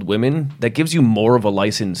old women, that gives you more of a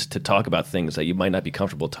license to talk about things that you might not be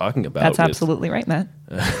comfortable talking about. That's absolutely right, Matt.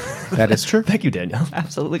 That is true. Thank you, Danielle.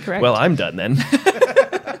 Absolutely correct. Well, I'm done then.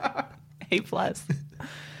 A+.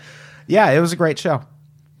 Yeah, it was a great show.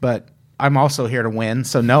 But I'm also here to win,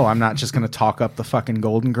 so no, I'm not just going to talk up the fucking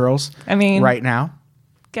Golden Girls right now.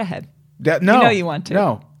 Go ahead. No. You know you want to.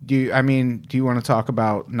 No. Do you want to talk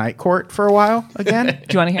about Night Court for a while again?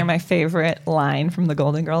 Do you want to hear my favorite line from The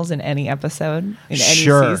Golden Girls in any episode, in any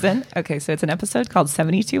Sure. season? Okay, so it's an episode called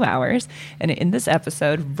 72 Hours. And in this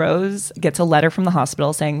episode, Rose gets a letter from the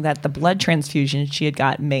hospital saying that the blood transfusion she had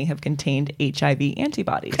got may have contained HIV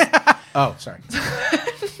antibodies. Oh, sorry.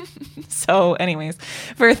 So anyways,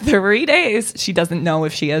 for 3 days, she doesn't know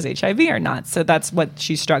if she has HIV or not. So that's what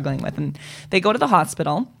she's struggling with. And they go to the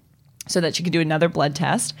hospital so that she can do another blood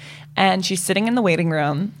test. And she's sitting in the waiting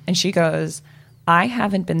room and she goes, I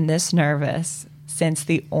haven't been this nervous since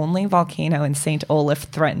the only volcano in St. Olaf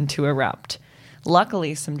threatened to erupt.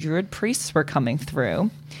 Luckily, some Druid priests were coming through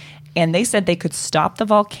and they said they could stop the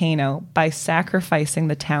volcano by sacrificing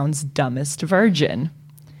the town's dumbest virgin.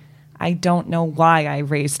 I don't know why I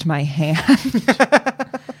raised my hand.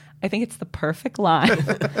 I think it's the perfect line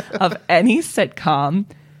of any sitcom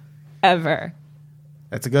ever.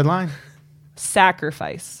 That's a good line.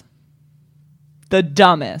 Sacrifice the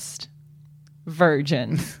dumbest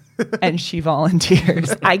virgin. And she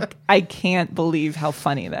volunteers. I can't believe how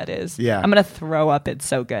funny that is. Yeah. I'm going to throw up. It's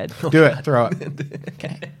so good. Do it. Throw it.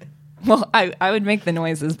 Okay. Well, I would make the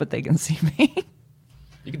noises, but they can see me.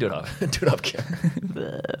 You can do it off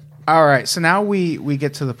camera. All right. So now we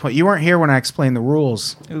get to the point. You weren't here when I explained the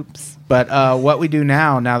rules. Oops. But what we do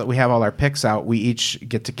now that we have all our picks out, we each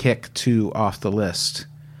get to kick 2 off the list.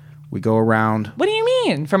 We go around. What do you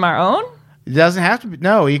mean? From our own? It doesn't have to be.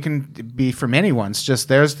 No, you can be from anyone's. Just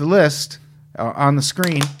there's the list on the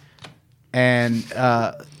screen, and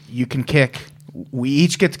you can kick. We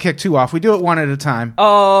each get to kick 2 off. We do it one at a time.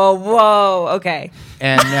 Oh, whoa. Okay.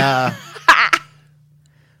 And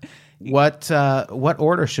what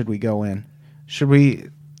order should we go in? Should we?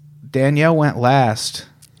 Danielle went last,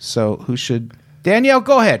 so who should? Danielle,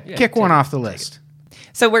 go ahead. Kick one off the list.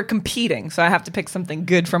 So we're competing, so I have to pick something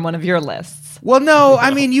good from one of your lists. Well, no,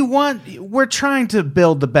 I mean we're trying to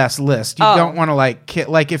build the best list. You don't want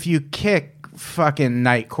to if you kick fucking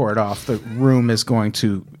Night Court off, the room is going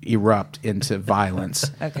to erupt into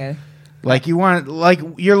violence. Okay.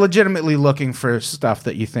 You're legitimately looking for stuff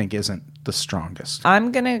that you think isn't the strongest.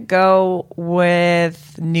 I'm going to go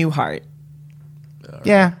with Newhart.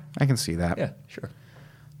 Yeah, I can see that. Yeah, sure.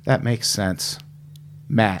 That makes sense.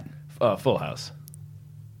 Matt. Full House.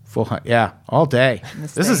 Yeah, all day.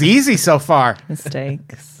 Mistakes. This is easy so far.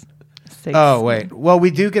 Mistakes. Oh, wait. Well,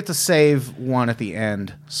 we do get to save one at the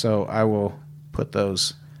end, so I will put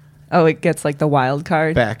those Oh, it gets like the wild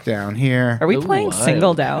card. back down here. Are we playing wild.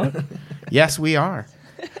 singled out? Yes, we are.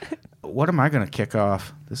 What am I going to kick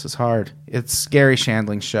off? This is hard. It's Gary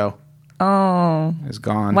Shandling's show. Oh, Is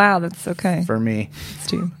gone. wow, that's okay. For me. It's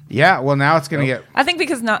too. Yeah, well, now it's going to get... I think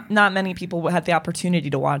because not many people had the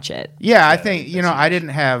opportunity to watch it. Yeah, I think, I didn't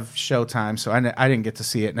have Showtime, so I didn't get to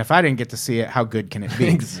see it. And if I didn't get to see it, how good can it be?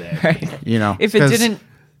 Exactly. Right. If it 'cause didn't,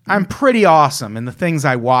 I'm pretty awesome, and the things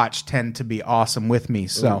I watch tend to be awesome with me,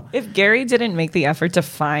 so... if Gary didn't make the effort to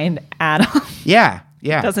find Adam, Yeah.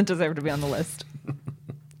 doesn't deserve to be on the list.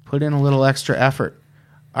 Put in a little extra effort.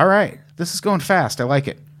 All right. This is going fast. I like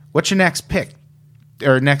it. What's your next pick?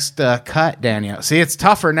 Or next cut, Danielle? See, it's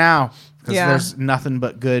tougher now because there's nothing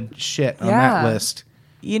but good shit on that list.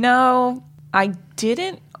 I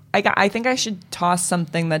didn't. I think I should toss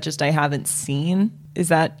something that just I haven't seen. Is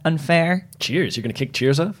that unfair? Cheers. You're going to kick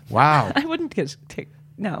Cheers off? Wow. I wouldn't take.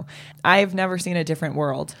 No. I've never seen A Different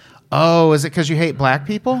World. Oh, is it because you hate black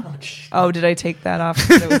people? Oh, did I take that off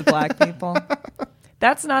because it was black people?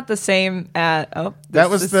 That's not the same at... Oh, That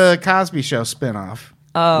was the Cosby Show spinoff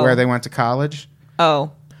where they went to college.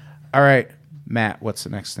 Oh. All right. Matt, what's the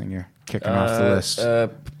next thing you're kicking off the list?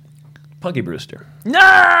 Punky Brewster. No!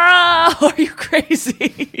 Are you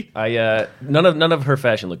crazy? None of her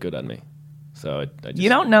fashion looked good on me. So I just, You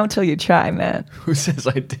don't know till you try, man. Who says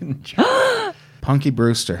I didn't try? Punky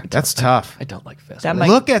Brewster. That's tough. I don't like fast That food. might-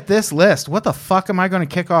 Look at this list. What the fuck am I going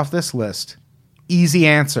to kick off this list? Easy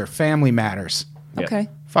answer. Family Matters. Yeah. Okay.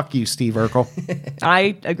 Fuck you, Steve Urkel.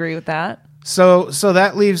 I agree with that. So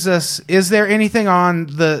that leaves us. Is there anything on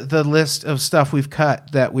the list of stuff we've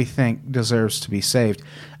cut that we think deserves to be saved?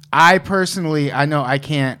 I personally, I know I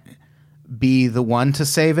can't be the one to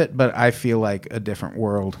save it, but I feel like A Different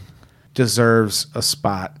World deserves a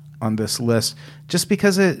spot on this list just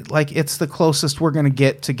because it's the closest we're going to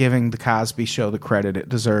get to giving the Cosby Show the credit it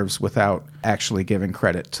deserves without actually giving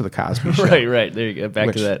credit to the Cosby Show. Right. There you go.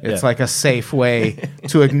 Back to that. It's like a safe way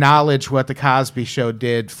to acknowledge what the Cosby Show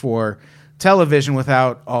did for television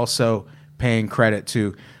without also paying credit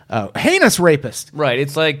to heinous rapist. Right.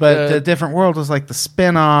 It's like, But The Different World was like the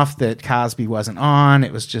spinoff that Cosby wasn't on.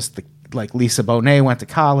 It was just like Lisa Bonet went to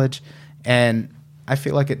college, and I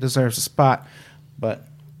feel like it deserves a spot. But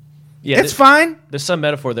yeah, it's fine. There's some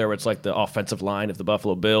metaphor there where it's like the offensive line of the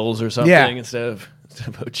Buffalo Bills or something Yeah. instead of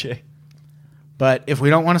O'Shea. But if we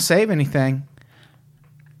don't want to save anything,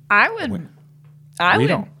 I would.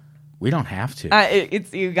 we don't have to.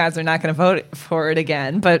 It's you guys are not going to vote for it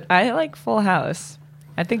again, but I like Full House.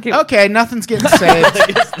 I think it. Okay, nothing's getting saved. I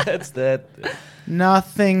guess that's that.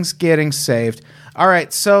 Nothing's getting saved. All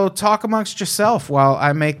right, so talk amongst yourself while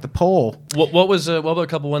I make the poll. What were a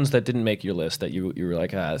couple ones that didn't make your list that you were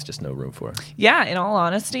like, there's just no room for? Yeah, in all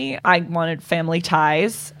honesty, I wanted Family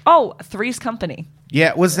Ties. Oh, Three's Company.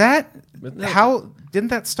 Yeah, was that No. how? Didn't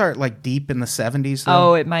that start like deep in the 70s?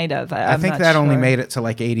 Oh, it might have. I think that only made it to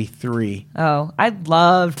like 83. Oh, I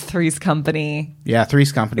loved Three's Company. Yeah,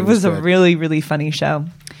 Three's Company. It was a good. really, really funny show.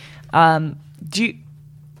 Have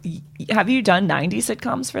you done 90s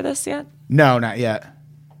sitcoms for this yet? No, not yet.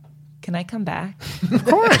 Can I come back? Of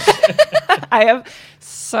course. I have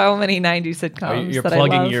so many 90s sitcoms. You're that I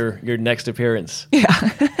plugging love. your next appearance.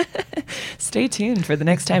 Stay tuned for the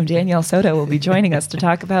next time Danielle Soto will be joining us to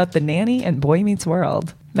talk about The Nanny and Boy Meets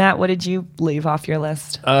World. Matt, what did you leave off your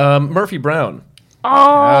list? Murphy Brown.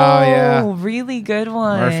 Oh, yeah. really good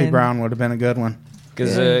one. Murphy Brown would have been a good one.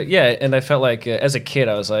 Because and I felt like as a kid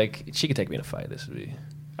I was like, she could take me in a fight. This would be.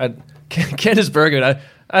 Candice Bergen.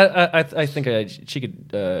 I think she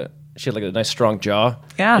could. She had like a nice strong jaw.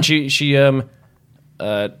 Yeah. And she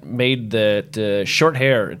made that short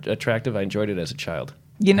hair attractive. I enjoyed it as a child.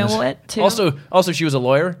 You know what, too? Also, she was a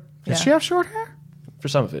lawyer Yeah. Did she have short hair? for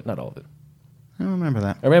some of it, not all of it. I don't remember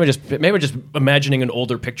that. Or maybe just imagining an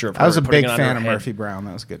older picture of her. I was a putting big it on fan her of head. Murphy Brown.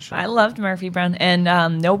 That was a good show. I loved Murphy Brown.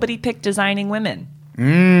 And nobody picked Designing Women.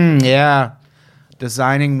 Yeah.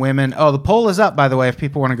 Designing Women. Oh, the poll is up, by the way, if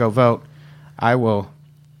people want to go vote. I will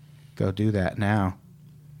go do that now.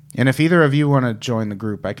 And if either of you want to join the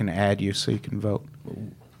group, I can add you so you can vote.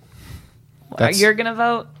 You're going to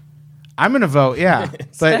vote? I'm going to vote, yeah. But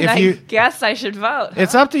Then if I you, guess I should vote.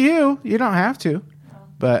 it's up to you. You don't have to.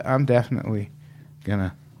 But I'm definitely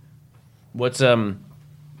gonna. What's the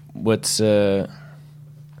 90s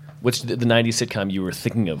sitcom you were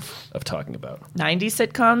thinking of talking about? 90s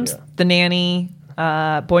sitcoms, Yeah. The Nanny,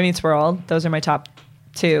 Boy Meets World. Those are my top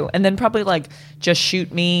two. And then probably like Just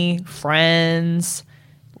Shoot Me, Friends.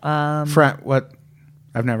 What?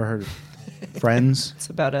 I've never heard of Friends.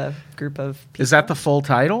 It's about a group of people. Is that the full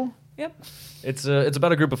title? Yep. It's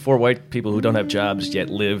about a group of 4 white people who don't have jobs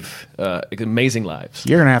yet live amazing lives.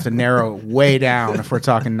 You're gonna have to narrow it way down if we're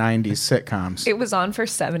talking 90s sitcoms. It was on for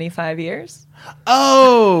 75 years.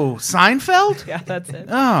 Oh, Seinfeld? Yeah, that's it.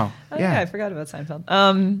 Oh, Oh, yeah, I yeah. forgot about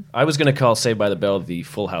Seinfeld. I was going to call Saved by the Bell the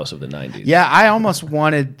Full House of the 90s. Yeah, I almost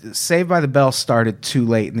wanted Saved by the Bell started too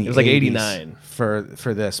late in the 80s. It was like 89.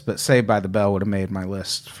 for this, but Saved by the Bell would have made my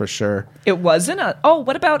list for sure. It wasn't a. Oh,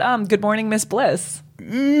 what about Good Morning Miss Bliss?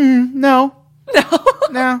 No.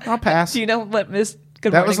 No, I'll pass. Do you know what Miss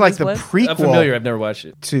Good That Morning was like Miss the Bliss? I'm familiar. prequel I've never watched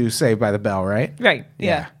it. to Saved by the Bell, right? Right. Yeah.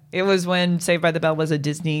 Yeah. It was when Saved by the Bell was a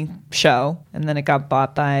Disney show, and then it got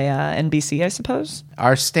bought by NBC, I suppose.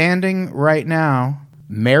 Our standing right now,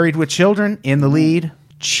 Married with Children in the lead,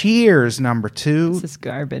 Cheers number 2, This is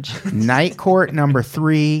garbage. Night Court number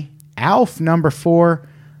 3, Alf number 4,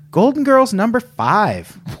 Golden Girls number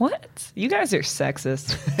 5. What? You guys are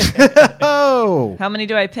sexist. Oh, How many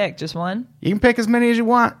do I pick? Just one? you can pick as many as you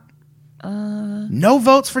want. No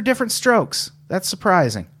votes for Different Strokes. That's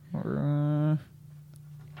surprising.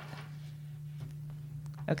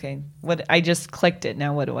 Okay. What? I just clicked it.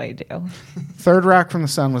 Now what do I do? Third Rock from the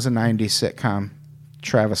Sun was a 90s sitcom.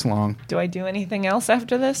 Travis Long. Do I do anything else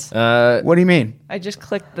after this? What do you mean? I just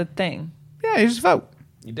clicked the thing, Yeah, you just vote.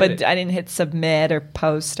 You did but it. I didn't hit submit or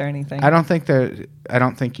post or anything. I don't think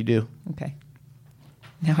you do. Okay.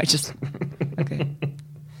 Now I just. Okay.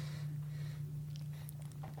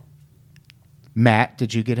 Matt,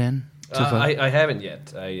 did you get in to vote? I haven't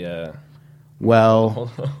yet.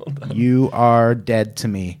 Well, you are dead to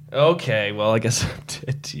me. Okay, well, I guess I'm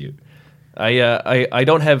dead to you. I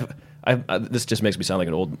don't have. This just makes me sound like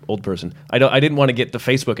an old person. I didn't want to get the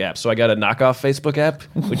Facebook app, so I got a knockoff Facebook app,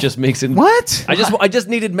 which just makes it. What? I just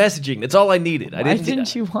needed messaging. That's all I needed. Why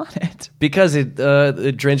didn't you want it? Because it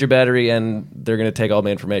drains your battery, and they're going to take all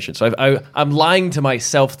my information. So I'm lying to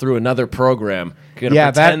myself through another program.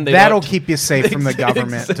 Yeah, that'll keep you safe from the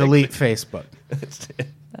government. Exactly. Delete Facebook.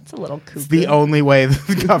 That's a little cuckoo. It's the only way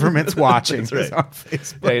the government's watching That's right. is on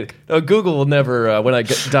Facebook. Hey, no, Google will never, when I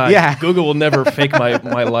die, Yeah. Google will never fake my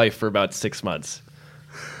life for about 6 months.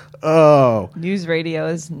 Oh, News radio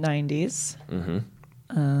is 90s.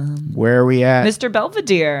 where are we at? Mr.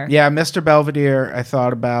 Belvedere. Yeah, Mr. Belvedere. I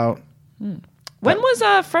thought about. When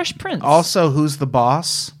was Fresh Prince? Also, Who's the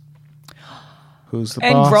Boss? Who's the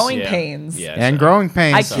and Boss? Growing Yeah. Pains. Yeah, And so- Growing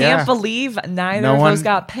Pains. I can't yeah. believe neither No of one- those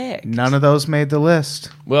got picked. None of those made the list.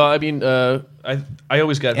 Well, I mean, I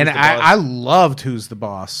always got. And Who's the Boss. I loved Who's the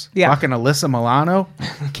Boss. Yeah. Fucking Alyssa Milano.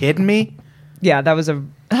 Kidding me? Yeah, that was a.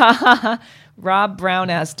 Rob Brown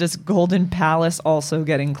asked, does Golden Palace also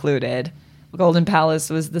get included? Golden Palace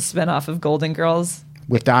was the spinoff of Golden Girls.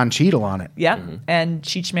 With Don Cheadle on it. Yeah, and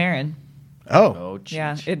Cheech Marin. Oh. Oh, geez.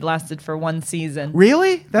 Yeah, it lasted for one season.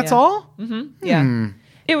 Really? That's Yeah. all? Yeah,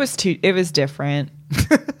 it was different.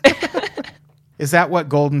 Is that what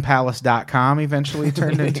goldenpalace.com eventually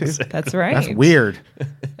turned into? That's right. That's weird.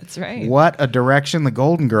 That's right. What a direction the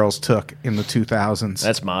Golden Girls took in the 2000s.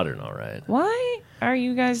 That's modern, all right. Why are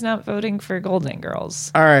you guys not voting for Golden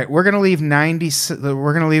Girls? All right, we're going to leave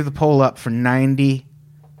we're going to leave the poll up for 90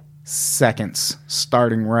 seconds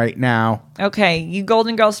starting right now. Okay, you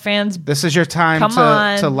Golden Girls fans, This is your time Come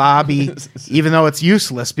on. to lobby, even though it's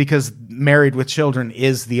useless because Married with Children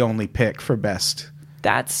is the only pick for best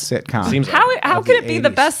that's sitcom. Seems how of can the it be the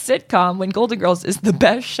 80s. best sitcom when Golden Girls is the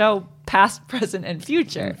best show past, present, and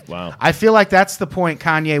future? Wow. I feel like that's the point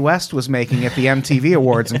Kanye West was making at the MTV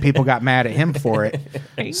Awards, and people got mad at him for it.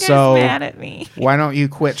 Are you guys So- mad at me? Why don't you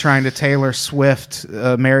quit trying to Taylor Swift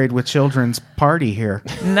Married with Children's party here?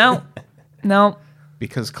 No.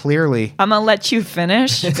 Because clearly, I'm gonna let you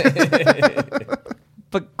finish.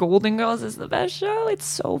 But Golden Girls is the best show. It's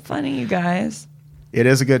so funny, you guys. it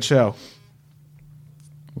is a good show.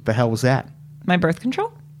 What the hell was that? My birth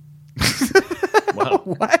control? Wow.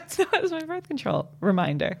 What? That was my birth control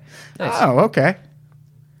reminder. Oh, okay.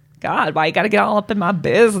 God, why you gotta get all up in my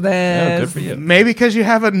business? Yeah, good for you. Maybe because you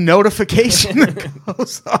have a notification that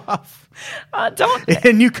goes off. Don't.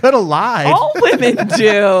 And you could have lied. All women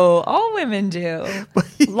do. All women do.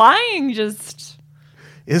 Lying just.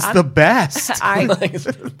 is the best.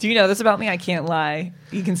 Do you know this about me? I can't lie.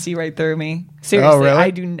 You can see right through me. Seriously,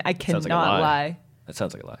 really? I Sounds cannot like a lie. lie. That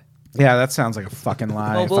sounds like a lie. Yeah, that sounds like a fucking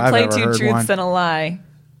lie. Well, if we'll I've play ever two heard truths one. and a lie.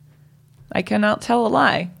 I cannot tell a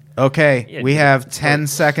lie. Okay, Yeah, we dude, have it's 10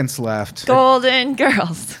 seconds left. Golden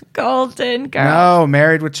girls. Golden girls. No,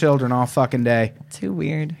 Married with Children all fucking day. Too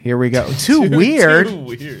weird. Here we go. Too weird. Too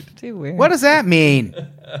weird. Too weird. What does that mean?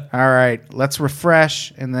 All right, let's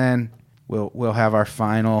refresh and then we'll have our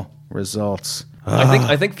final results.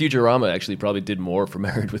 I think Futurama actually probably did more for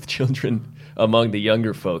Married with Children among the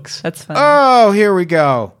younger folks. That's fun. Oh, here we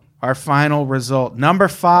go. Our final result. Number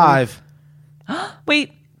 5,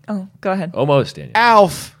 Wait. Oh, go ahead. Almost, Daniel.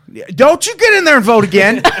 Alf. Don't you get in there and vote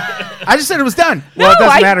again. I just said it was done. No, Well, it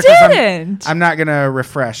doesn't I matter 'cause didn't. I'm not going to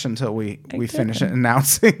refresh until we finish didn't.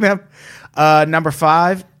 announcing them. Number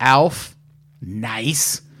 5, Alf.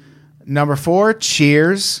 Nice. Number 4,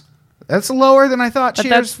 Cheers. That's lower than I thought But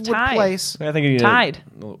Cheers that's would tied. place. I think you need Tied.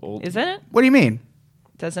 Old. Isn't it? What do you mean?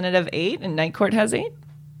 Doesn't it have 8 and Night Court has 8?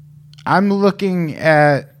 I'm looking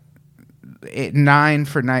at 9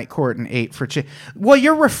 for Night Court and 8 for Cheers. Well,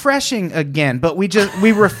 you're refreshing again, but we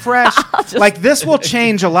refresh. Like this will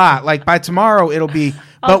change a lot. Like by tomorrow it'll be,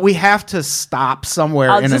 but we have to stop somewhere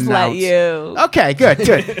I'll and just announce. let you. Okay,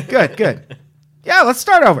 good. Yeah, let's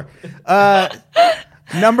start over.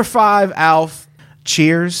 Number 5, Alf.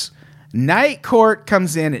 Cheers. Night Court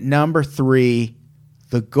comes in at number 3.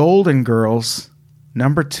 The Golden Girls.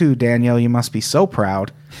 Number 2, Danielle, you must be so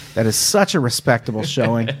proud. That is such a respectable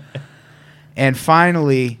showing. And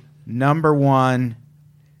finally, number 1,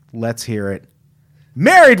 let's hear it.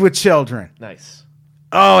 Married with Children. Nice.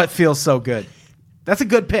 Oh, it feels so good. That's a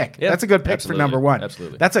good pick. Yeah, That's a good pick absolutely. for number 1.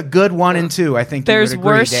 Absolutely. That's a good 1 and 2. I think There's you would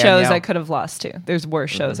agree, worse shows Danielle. I could have lost to. There's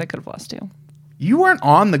worse shows I could have lost to. You weren't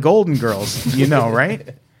on the Golden Girls, you know,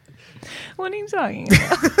 right? What are you talking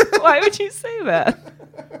about? Why would you say that?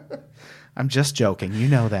 I'm just joking. You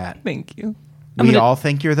know that. Thank you. We all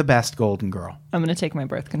think you're the best Golden Girl. I'm gonna take my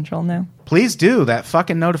birth control now. Please do. That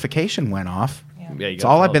fucking notification went off. Yeah. Yeah, It's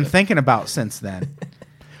all I've been thinking about since then.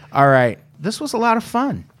 All right. This was a lot of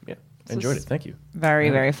fun. Yeah, enjoyed it. Thank you. Very,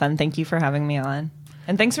 very fun. Thank you for having me on.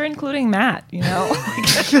 And thanks for including Matt,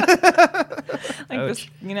 this,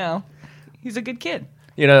 he's a good kid.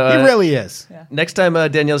 He really is. Yeah. Next time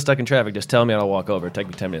Danielle's stuck in traffic, just tell me and I'll walk over. Take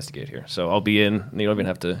me 10 minutes to get here. So I'll be in. You don't even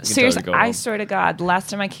have to. Seriously, go I home. swear to God, the last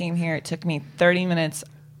time I came here, it took me 30 minutes,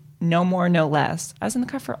 no more, no less. I was in the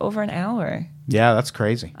car for over an hour. Yeah, that's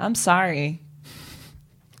crazy. I'm sorry.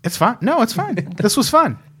 It's fine. No, it's fine. This was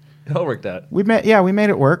fun. It all worked out. We made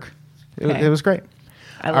it work. Okay. It was great.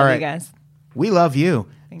 I love you guys. We love you.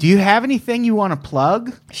 Do you have anything you want to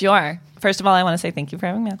plug? Sure. First of all, I want to say thank you for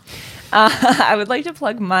having me on. I would like to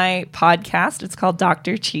plug my podcast. It's called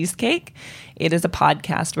Dr. Cheesecake. It is a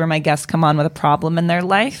podcast where my guests come on with a problem in their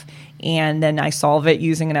life, and then I solve it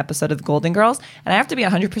using an episode of The Golden Girls. And I have to be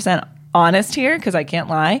 100% honest here because I can't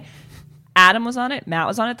lie. Adam was on it. Matt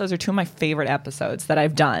was on it. Those are two of my favorite episodes that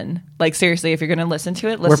I've done. Like, seriously, if you're going to listen to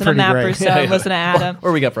it, listen to Matt Brousseau, listen to Adam.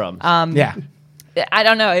 Or we got problems. Yeah. I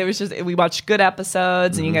don't know. It was just, we watched good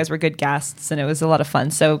episodes and you guys were good guests and it was a lot of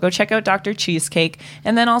fun. So go check out Dr. Cheesecake.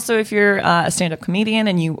 And then also if you're a stand-up comedian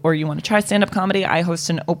and you want to try stand-up comedy, I host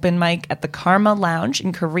an open mic at the Karma Lounge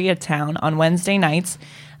in Koreatown on Wednesday nights.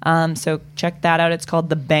 So check that out. It's called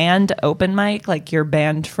The Band Open Mic, like you're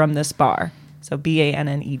banned from this bar. So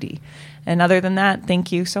BANNED. And other than that,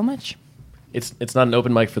 thank you so much. It's not an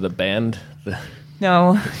open mic for the band.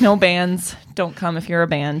 No bands. Don't come if you're a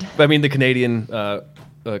band. I mean the Canadian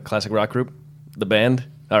classic rock group, the band.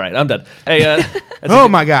 All right, I'm done. Hey, Oh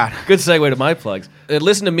my God. good segue to my plugs.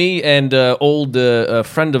 Listen to me and old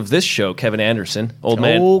friend of this show, Kevin Anderson, old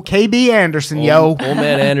man. Oh, KB Anderson, yo. Old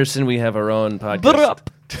man Anderson. We have our own podcast.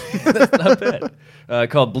 That's not bad.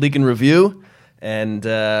 Called Bleak and Review. And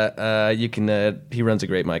you can. He runs a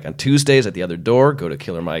great mic on Tuesdays at the Other Door. Go to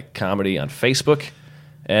Killer Mike Comedy on Facebook.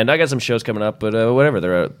 And I got some shows coming up, but whatever.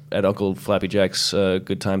 They're at Uncle Flappy Jack's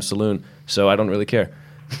Good Time Saloon, so I don't really care.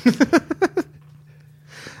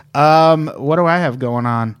 What do I have going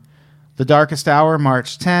on? The Darkest Hour,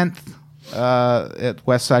 March 10th at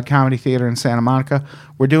West Side Comedy Theater in Santa Monica.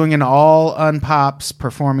 We're doing an all Unpops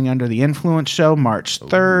Performing Under the Influence show March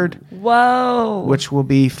 3rd. Whoa. Which will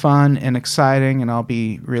be fun and exciting, and I'll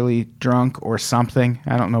be really drunk or something.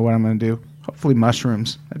 I don't know what I'm going to do. Hopefully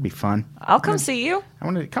mushrooms. That'd be fun. I'll come see you. I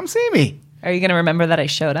want to come see me. Are you going to remember that I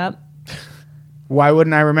showed up? Why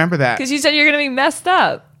wouldn't I remember that? Because you said you're going to be messed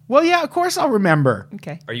up. Well, yeah, of course I'll remember.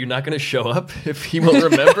 Okay. Are you not going to show up if he won't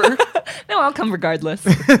remember? No, I'll come regardless.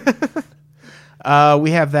 We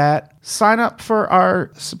have that. Sign up for our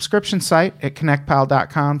subscription site at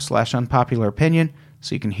connectpal.com/unpopularopinion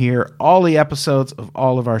so you can hear all the episodes of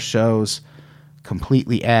all of our shows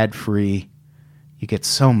completely ad-free. You get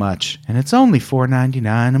so much, and it's only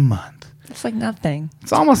 $4.99 a month. It's like nothing.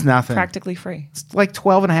 It's almost nothing. Practically free. It's like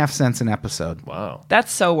 12.5 cents an episode. Wow.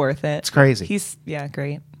 That's so worth it. It's crazy.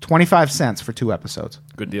 Great. 25 cents for 2 episodes.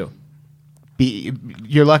 Good deal.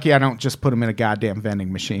 You're lucky I don't just put them in a goddamn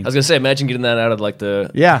vending machine. I was going to say, imagine getting that out of like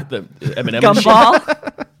the M&M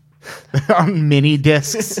Gumball. On mini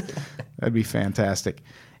discs. That'd be fantastic.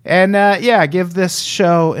 And give this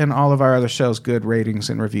show and all of our other shows good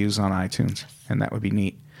ratings and reviews on iTunes. And that would be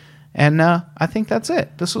neat. And I think that's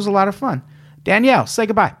it. This was a lot of fun. Danielle, say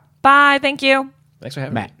goodbye. Bye. Thank you. Thanks for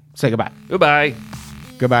having me. Matt, say goodbye. Goodbye.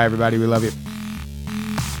 Goodbye, everybody. We love you.